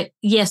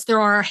 Yes, there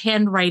are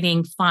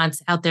handwriting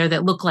fonts out there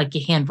that look like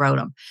you hand wrote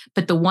them,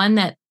 but the one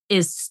that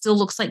is still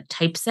looks like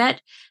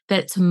typeset,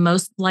 that's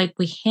most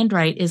likely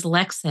handwrite is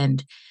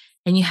Lexend.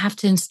 And you have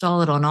to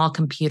install it on all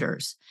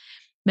computers.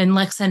 And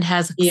Lexend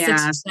has six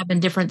Yeah. or seven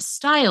different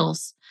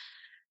styles.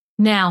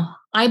 Now,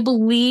 I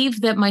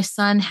believe that my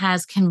son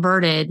has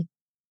converted.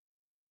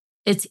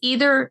 It's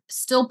either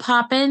still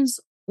Poppins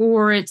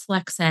or it's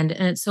Lexend.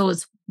 And so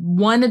it's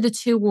one of the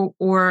two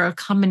or a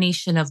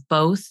combination of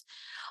both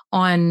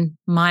on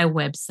my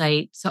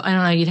website. So I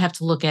don't know, you'd have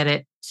to look at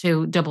it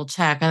to double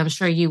check. And I'm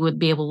sure you would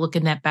be able to look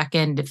in that back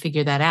end to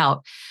figure that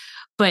out.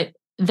 But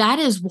that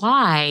is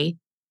why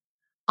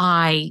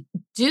I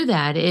do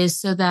that, is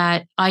so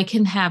that I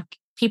can have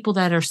people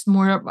that are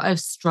more of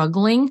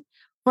struggling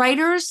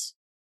writers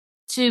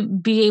to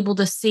be able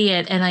to see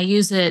it. And I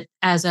use it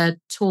as a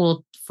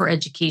tool for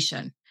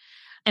education.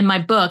 In my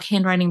book,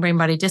 Handwriting Brain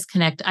Body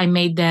Disconnect, I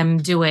made them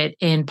do it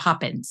in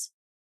Poppins.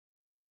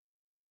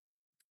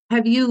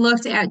 Have you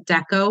looked at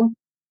Deco?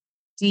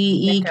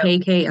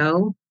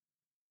 Dekkko?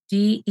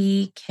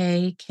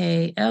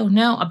 Dekko.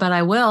 No, but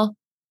I will.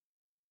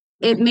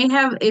 It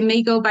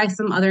may go by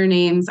some other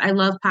names. I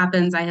love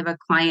Poppins. I have a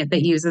client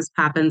that uses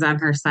Poppins on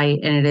her site,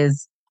 and it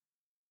is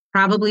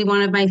probably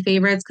one of my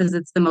favorites because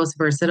it's the most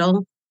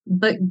versatile.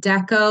 But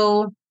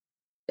Deco,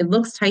 it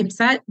looks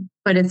typeset,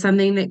 but it's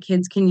something that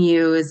kids can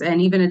use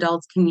and even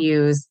adults can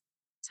use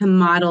to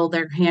model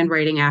their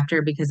handwriting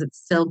after because it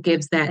still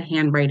gives that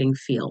handwriting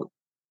feel.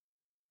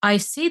 I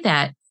see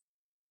that.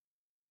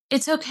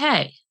 It's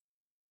okay.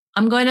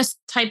 I'm going to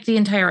type the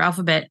entire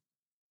alphabet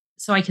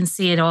so I can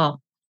see it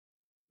all.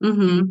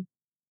 Mm-hmm.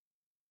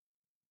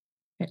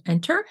 Hit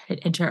enter,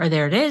 or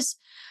there it is.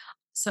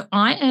 So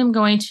I am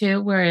going to,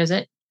 where is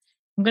it?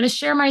 I'm going to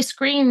share my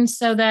screen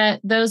so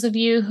that those of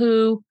you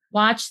who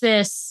watch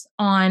this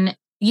on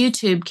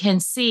YouTube can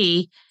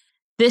see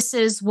this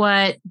is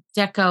what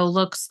Deco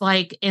looks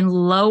like in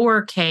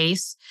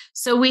lowercase.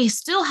 So we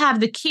still have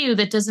the Q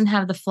that doesn't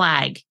have the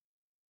flag.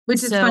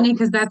 Which is So funny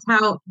because that's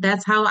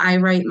how I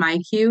write my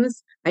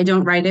cues. I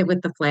don't write it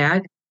with the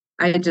flag.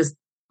 I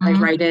mhm,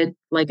 write it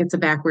like it's a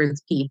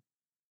backwards P.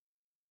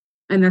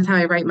 And that's how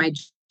I write my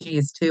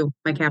G's too,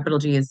 my capital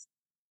G's.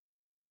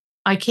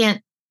 I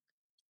can't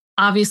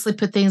obviously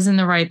put things in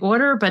the right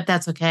order, but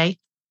that's okay.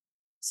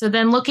 So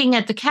then looking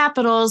at the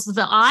capitals,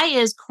 the I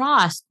is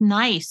crossed.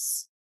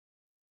 Nice.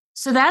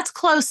 So that's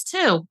close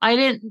too. I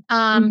didn't,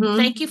 Mm-hmm.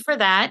 thank you for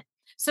that.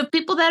 So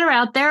people that are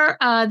out there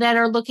that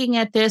are looking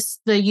at this,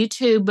 the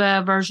YouTube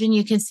version,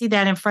 you can see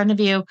that in front of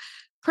you.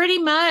 Pretty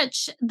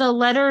much the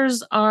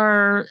letters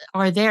are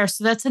there.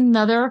 So that's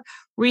another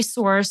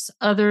resource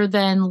other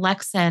than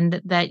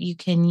Lexend that you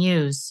can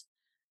use.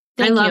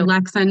 I Thank love you.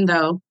 Lexen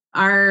though.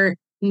 Our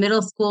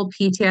middle school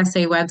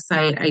PTSA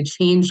website, I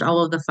changed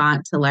all of the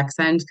font to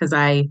Lexend because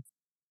I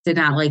did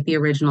not like the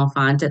original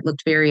font. It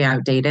looked very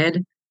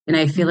outdated. And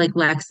I feel like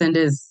Lexend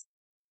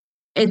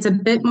it's a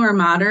bit more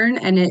modern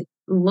and it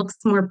looks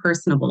more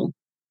personable,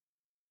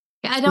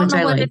 I don't which know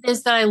I what like. it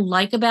is that I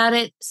like about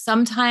it.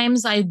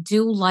 Sometimes I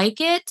do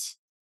like it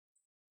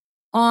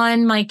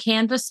on my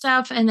Canva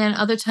stuff, and then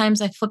other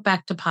times I flip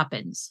back to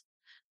Poppins.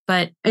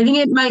 But I think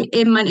it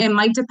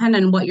might depend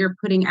on what you're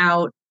putting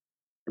out,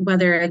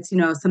 whether it's,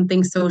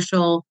 something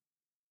social.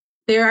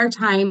 There are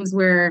times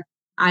where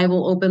I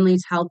will openly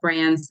tell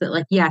brands that,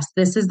 like, yes,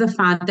 this is the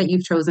font that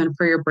you've chosen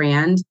for your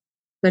brand.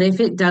 But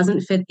if it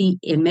doesn't fit the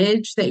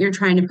image that you're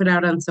trying to put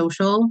out on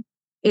social,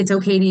 it's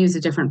okay to use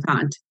a different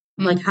font.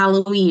 mm, Like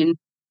Halloween,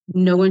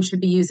 no one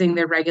should be using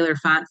their regular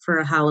font for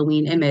a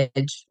Halloween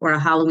image or a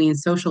Halloween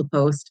social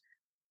post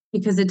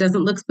because it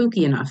doesn't look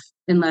spooky enough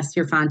unless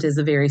your font is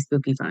a very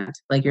spooky font,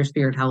 like your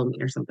Spirit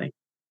Halloween or something.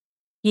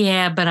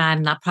 yeah, but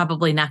I'm not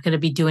probably not going to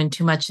be doing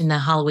too much in the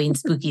Halloween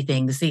spooky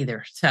things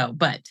either. So,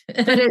 but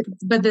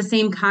But the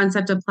same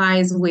concept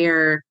applies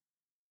where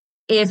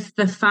if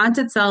the font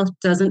itself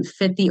doesn't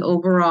fit the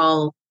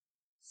overall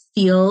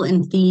feel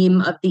and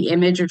theme of the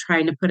image you're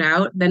trying to put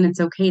out, then it's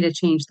okay to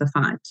change the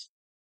font.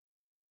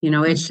 It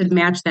Mhm. should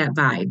match that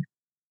vibe.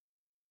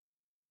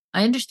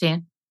 I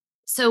understand.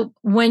 So,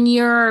 when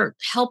you're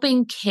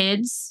helping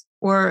kids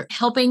or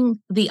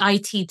helping the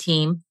IT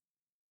team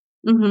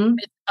Hmm.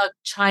 with a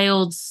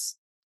child's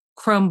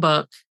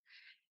Chromebook,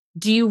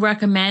 do you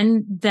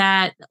recommend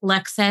that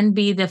Lexen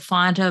be the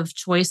font of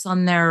choice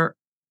on their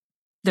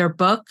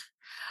book,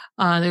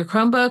 their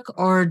Chromebook,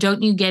 or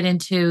don't you get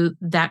into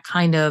that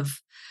kind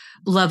of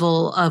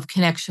level of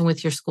connection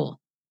with your school?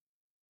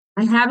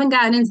 I haven't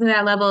gotten into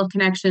that level of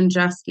connection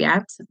just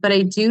yet, but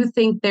I do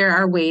think there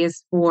are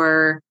ways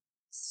for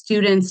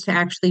students to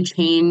actually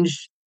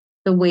change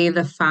the way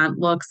the font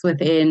looks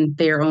within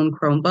their own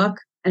Chromebook.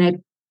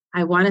 And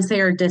I want to say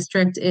our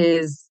district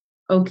is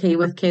okay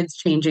with kids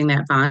changing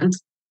that font.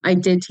 I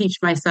did teach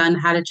my son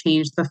how to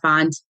change the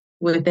font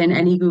within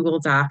any Google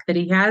Doc that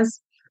he has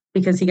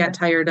because he got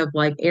tired of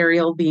like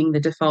Arial being the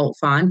default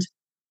font.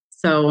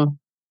 So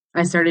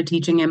I started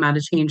teaching him how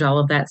to change all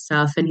of that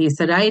stuff. And he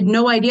said, I had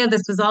no idea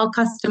this was all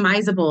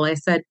customizable. I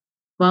said,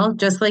 well,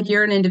 just like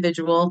you're an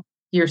individual,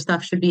 your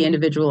stuff should be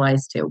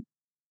individualized too.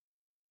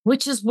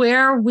 Which is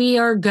where we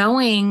are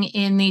going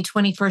in the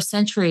 21st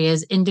century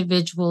is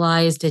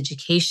individualized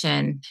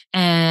education.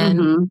 And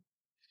Mm-hmm.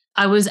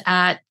 I was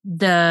at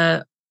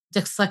the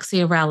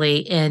dyslexia rally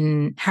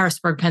in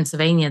Harrisburg,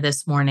 Pennsylvania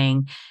this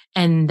morning,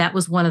 and that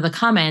was one of the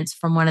comments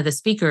from one of the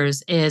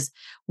speakers is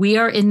we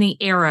are in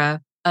the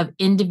era of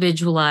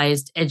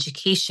individualized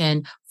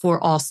education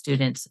for all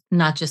students,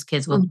 not just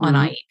kids with on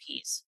Mm-hmm.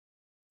 IEPs.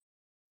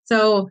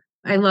 So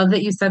I love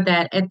that you said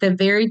that at the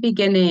very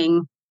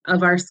beginning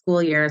of our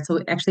school year. So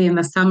actually in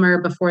the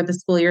summer before the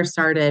school year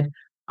started,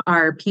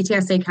 our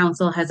PTSA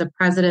council has a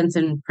presidents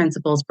and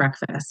principals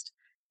breakfast.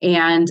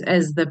 And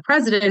as the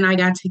president, I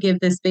got to give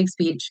this big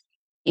speech.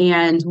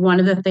 And one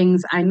of the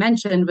things I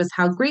mentioned was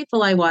how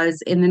grateful I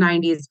was in the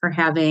 90s for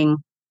having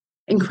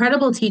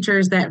incredible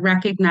teachers that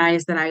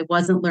recognized that I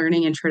wasn't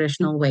learning in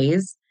traditional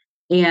ways.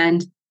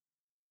 And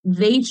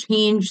they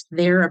changed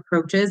their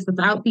approaches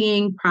without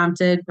being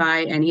prompted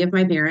by any of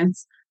my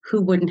parents,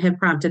 who wouldn't have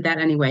prompted that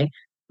anyway.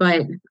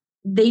 But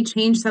they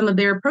changed some of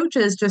their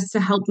approaches just to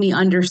help me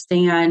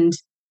understand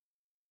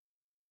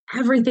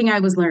everything I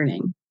was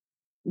learning.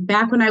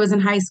 Back when I was in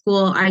high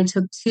school, I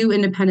took two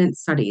independent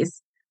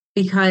studies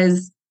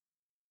because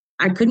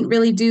I couldn't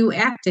really do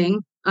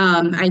acting.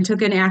 I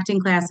took an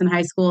acting class in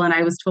high school and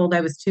I was told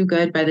I was too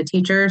good by the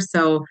teacher.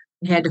 So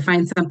I had to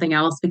find something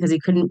else because he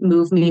couldn't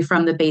move me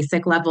from the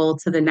basic level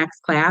to the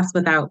next class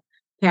without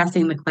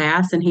passing the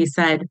class. And he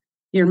said,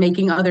 "You're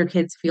making other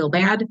kids feel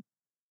bad."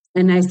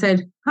 And I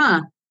said,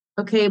 "Huh,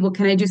 okay, well,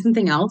 can I do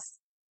something else?"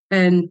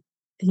 And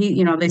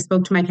they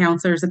spoke to my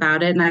counselors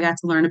about it and I got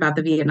to learn about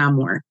the Vietnam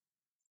War,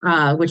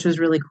 which was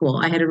really cool.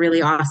 I had a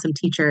really awesome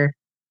teacher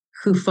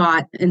who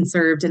fought and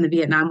served in the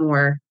Vietnam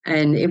War.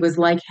 And it was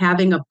like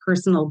having a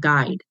personal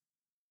guide.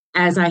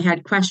 As I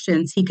had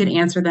questions, he could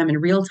answer them in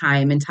real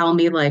time and tell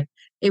me, like,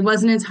 it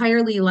wasn't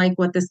entirely like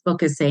what this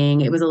book is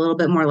saying. It was a little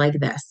bit more like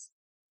this.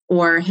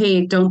 Or,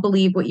 hey, don't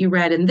believe what you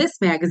read in this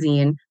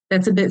magazine.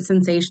 That's a bit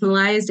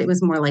sensationalized. It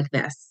was more like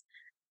this.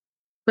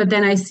 But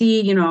then I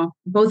see,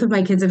 both of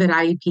my kids have had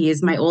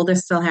IEPs. My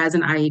oldest still has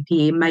an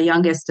IEP. My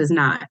youngest does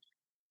not.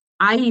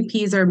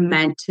 IEPs are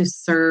meant to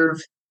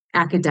serve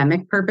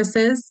academic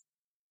purposes,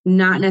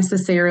 not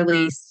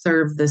necessarily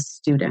serve the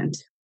student.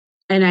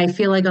 And I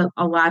feel like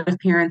a lot of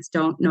parents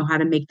don't know how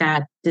to make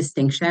that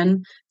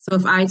distinction. So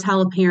if I tell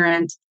a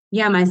parent,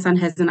 yeah, my son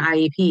has an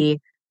IEP,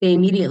 they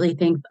immediately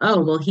think,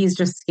 oh, well, he's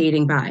just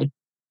skating by.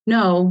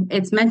 No,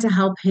 it's meant to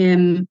help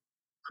him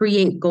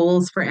create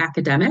goals for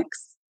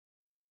academics,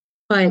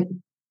 but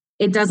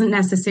it doesn't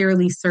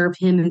necessarily serve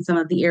him in some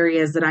of the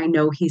areas that I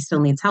know he still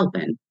needs help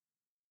in.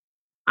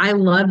 I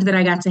loved that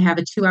I got to have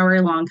a 2 hour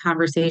long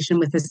conversation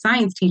with his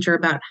science teacher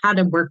about how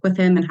to work with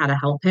him and how to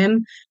help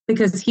him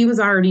because he was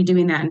already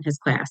doing that in his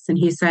class. And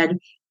he said,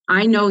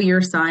 I know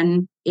your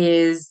son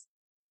is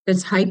the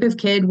type of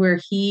kid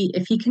where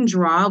if he can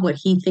draw what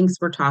he thinks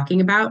we're talking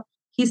about,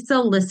 he's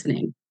still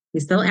listening.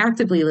 He's still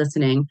actively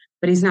listening,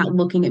 but he's not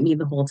looking at me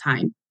the whole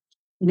time.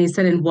 And he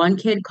said, and one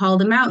kid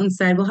called him out and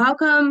said, well, how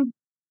come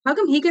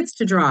he gets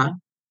to draw?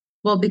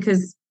 Well,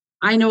 because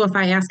I know if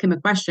I ask him a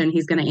question,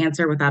 he's going to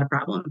answer without a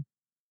problem.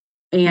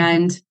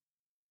 And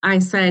I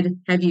said,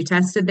 have you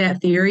tested that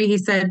theory? He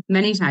said,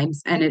 many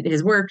times, and it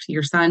has worked.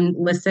 Your son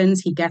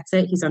listens, he gets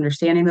it, he's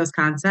understanding those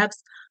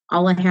concepts.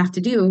 All I have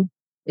to do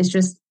is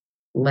just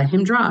let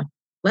him draw.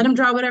 Let him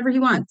draw whatever he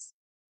wants.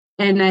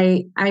 And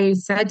I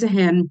said to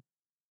him,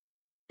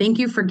 thank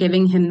you for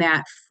giving him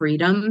that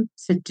freedom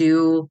to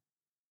do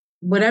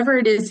whatever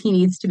it is he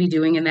needs to be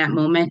doing in that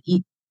moment,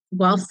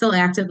 while still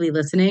actively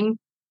listening.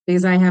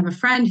 Because I have a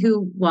friend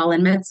who, while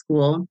in med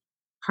school,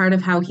 part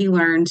of how he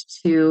learned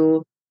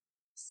to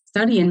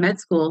study in med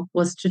school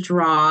was to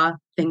draw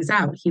things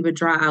out. He would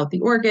draw out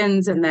the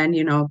organs and then,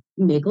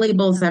 make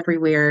labels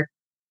everywhere.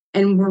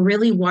 And we're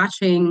really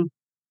watching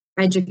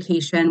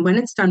education when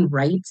it's done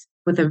right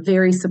with a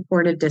very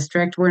supportive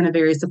district. We're in a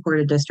very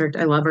supportive district.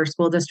 I love our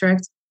school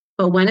district.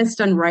 But when it's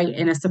done right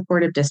in a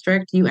supportive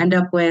district, you end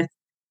up with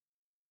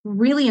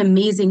really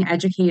amazing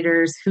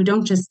educators who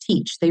don't just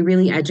teach, they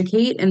really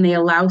educate and they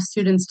allow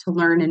students to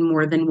learn in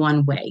more than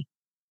one way.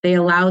 They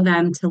allow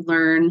them to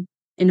learn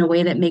in a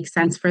way that makes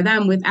sense for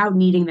them without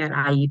needing that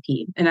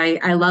IEP. And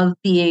I love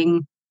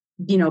being,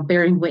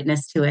 bearing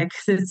witness to it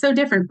because it's so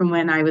different from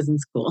when I was in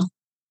school.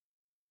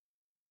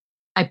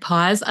 I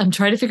pause. I'm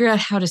trying to figure out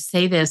how to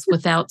say this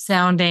without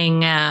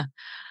sounding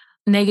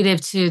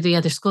negative to the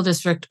other school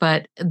district,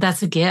 but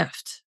that's a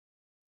gift.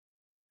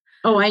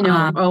 Oh, I know.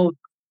 Um, Oh,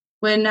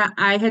 when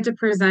I had to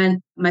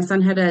present, my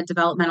son had a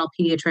developmental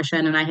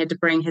pediatrician and I had to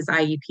bring his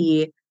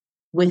IEP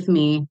with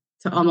me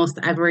to almost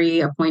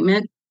every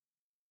appointment.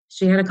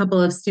 She had a couple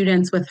of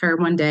students with her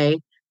one day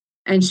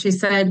and she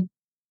said,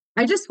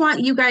 I just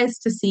want you guys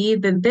to see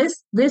that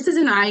this is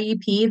an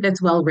IEP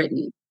that's well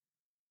written.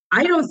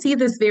 I don't see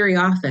this very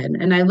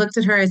often. And I looked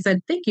at her, I said,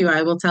 thank you.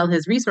 I will tell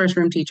his resource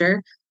room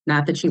teacher,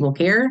 not that she will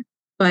care,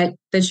 but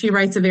that she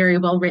writes a very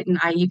well written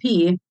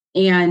IEP.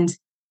 And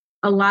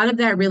a lot of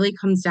that really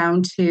comes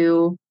down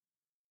to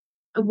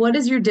what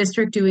is your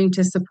district doing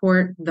to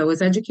support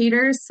those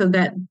educators so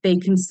that they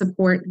can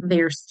support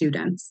their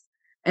students?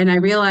 And I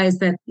realized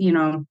that,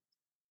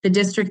 the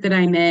district that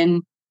I'm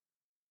in,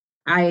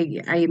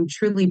 I am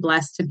truly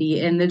blessed to be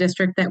in the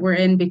district that we're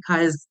in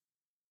because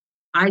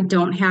I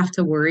don't have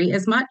to worry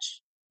as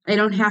much. I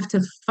don't have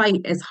to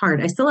fight as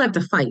hard. I still have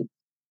to fight.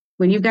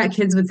 When you've got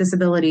kids with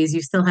disabilities,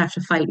 you still have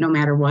to fight no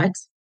matter what.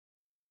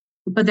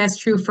 But that's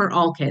true for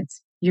all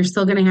kids. You're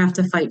still going to have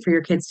to fight for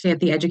your kids to get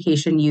the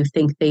education you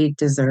think they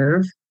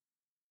deserve.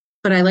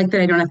 But I like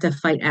that I don't have to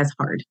fight as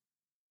hard.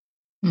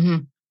 Mm-hmm.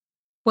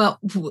 Well,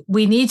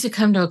 we need to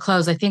come to a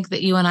close. I think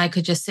that you and I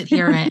could just sit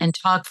here and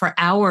talk for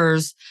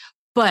hours,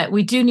 but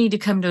we do need to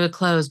come to a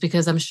close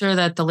because I'm sure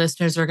that the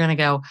listeners are going to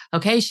go,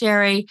 okay,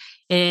 Sherry,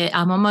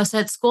 I'm almost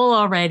at school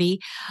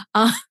already.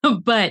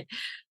 But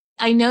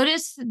I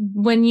noticed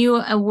when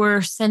you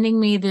were sending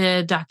me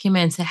the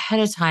documents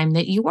ahead of time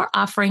that you were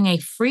offering a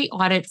free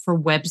audit for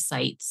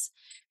websites.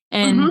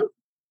 And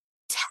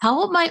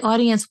tell my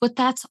audience what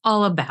that's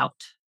all about.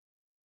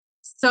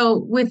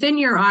 So within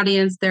your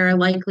audience, there are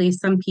likely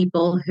some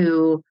people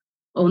who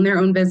own their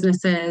own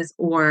businesses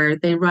or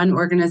they run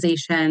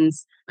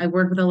organizations. I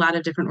work with a lot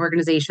of different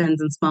organizations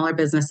and smaller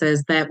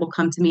businesses that will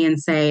come to me and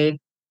say,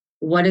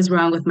 what is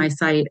wrong with my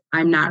site?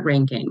 I'm not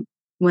ranking.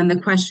 When the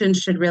question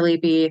should really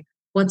be,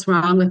 what's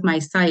wrong with my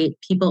site?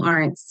 People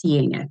aren't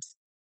seeing it.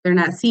 They're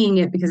not seeing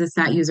it because it's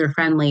not user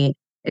friendly.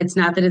 It's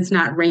not that it's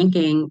not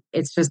ranking.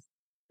 It's just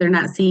they're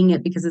not seeing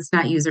it because it's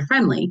not user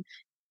friendly.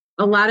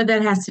 A lot of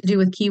that has to do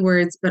with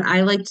keywords, but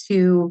I like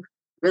to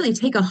really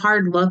take a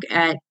hard look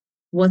at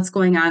what's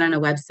going on a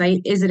website.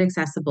 Is it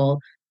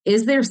accessible?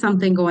 Is there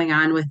something going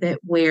on with it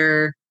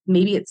where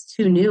maybe it's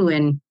too new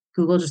and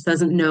Google just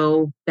doesn't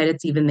know that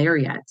it's even there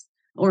yet?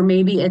 Or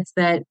maybe it's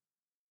that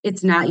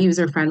it's not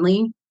user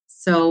friendly,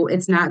 so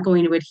it's not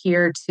going to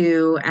adhere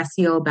to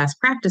SEO best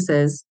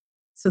practices.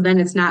 So then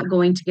it's not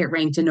going to get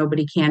ranked and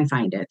nobody can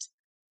find it.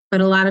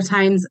 But a lot of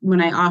times when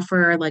I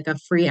offer like a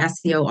free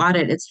SEO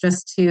audit, it's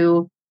just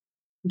to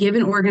give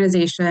an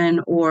organization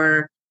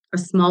or a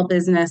small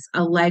business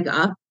a leg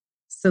up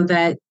so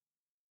that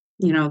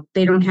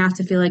they don't have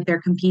to feel like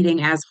they're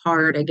competing as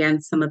hard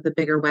against some of the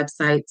bigger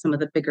websites, some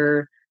of the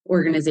bigger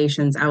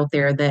organizations out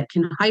there that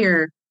can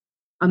hire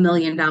 $1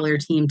 million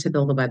team to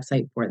build a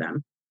website for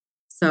them.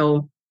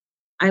 So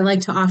I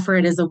like to offer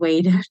it as a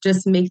way to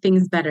just make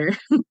things better.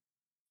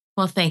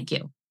 Well, thank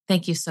you.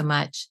 Thank you so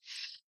much.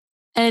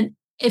 And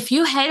if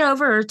you head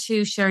over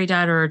to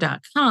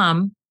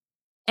sherry.com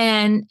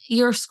and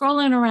you're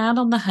scrolling around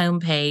on the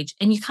homepage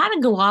and you kind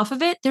of go off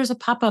of it, there's a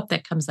pop-up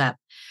that comes up.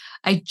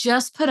 I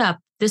just put up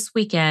this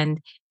weekend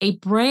a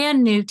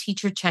brand new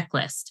teacher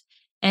checklist.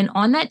 And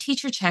on that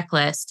teacher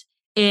checklist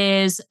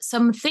is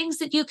some things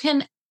that you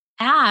can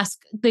ask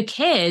the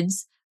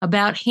kids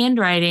about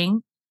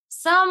handwriting,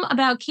 some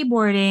about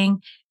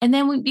keyboarding, and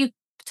then you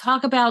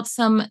talk about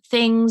some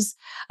things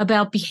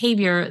about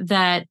behavior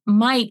that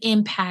might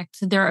impact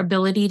their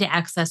ability to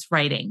access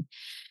writing.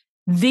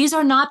 These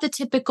are not the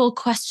typical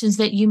questions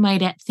that you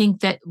might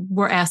think that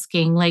we're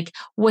asking, like,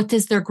 what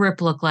does their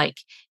grip look like?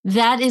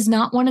 That is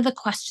not one of the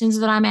questions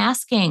that I'm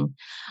asking.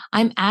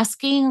 I'm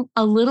asking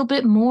a little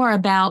bit more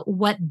about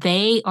what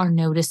they are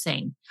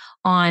noticing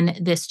on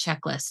this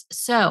checklist.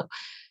 So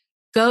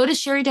go to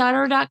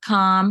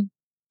sherry.com,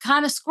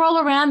 kind of scroll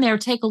around there,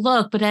 take a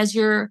look. But as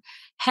you're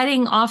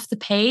heading off the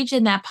page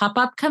and that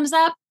pop-up comes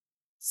up,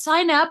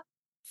 sign up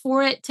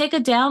for it, take a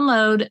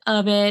download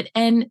of it,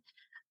 and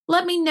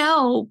let me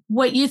know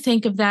what you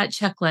think of that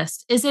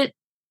checklist. Is it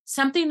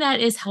something that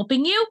is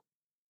helping you?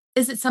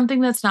 Is it something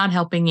that's not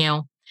helping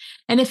you?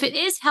 And if it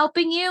is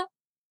helping you,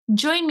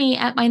 join me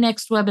at my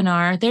next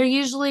webinar. They're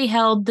usually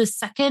held the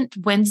second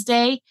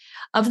Wednesday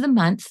of the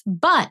month,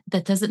 but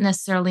that doesn't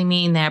necessarily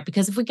mean that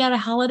because if we got a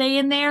holiday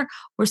in there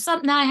or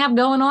something I have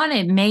going on,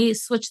 it may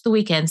switch the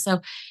weekend.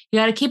 So you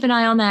got to keep an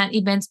eye on that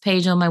events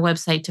page on my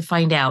website to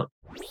find out.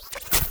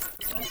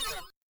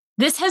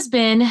 This has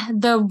been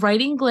the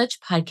Writing Glitch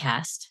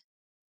podcast.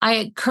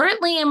 I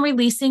currently am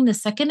releasing the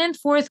second and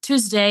fourth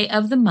Tuesday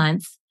of the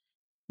month.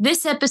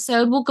 This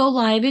episode will go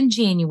live in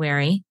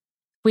January.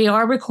 We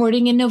are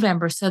recording in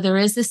November, so there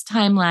is this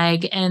time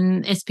lag,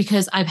 and it's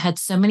because I've had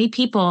so many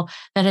people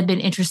that have been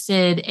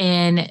interested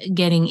in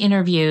getting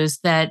interviews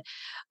that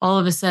all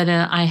of a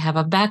sudden I have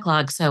a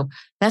backlog. So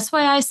that's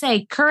why I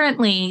say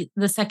currently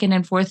the second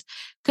and fourth,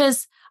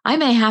 because I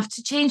may have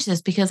to change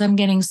this because I'm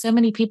getting so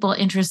many people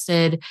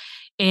interested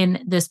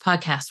in this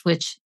podcast,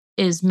 which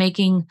is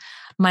making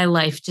my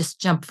life just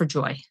jump for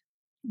joy.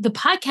 The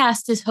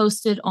podcast is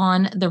hosted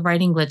on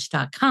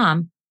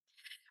thewritingglitch.com.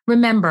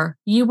 Remember,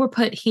 you were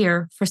put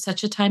here for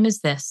such a time as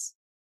this.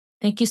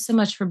 Thank you so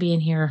much for being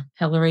here,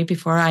 Hillary.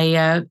 Before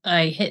I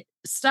hit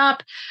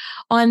stop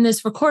on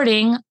this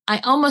recording, I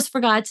almost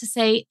forgot to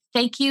say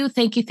thank you,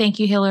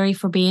 Hillary,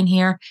 for being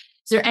here.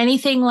 Is there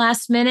anything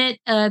last minute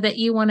that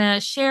you want to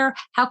share?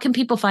 How can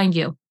people find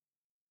you?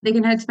 They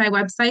can head to my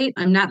website.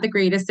 I'm not the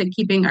greatest at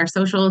keeping our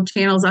social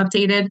channels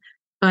updated,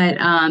 But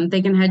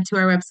they can head to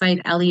our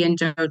website,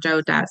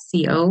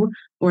 ellieandjojo.co,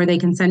 or they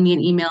can send me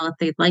an email if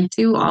they'd like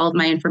to. All of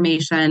my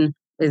information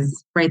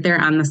is right there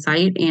on the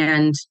site,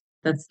 and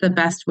that's the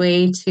best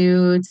way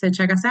to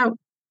check us out.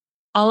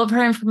 All of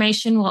her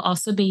information will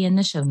also be in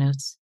the show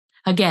notes.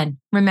 Again,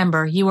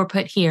 remember, you were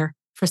put here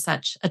for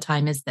such a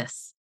time as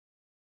this.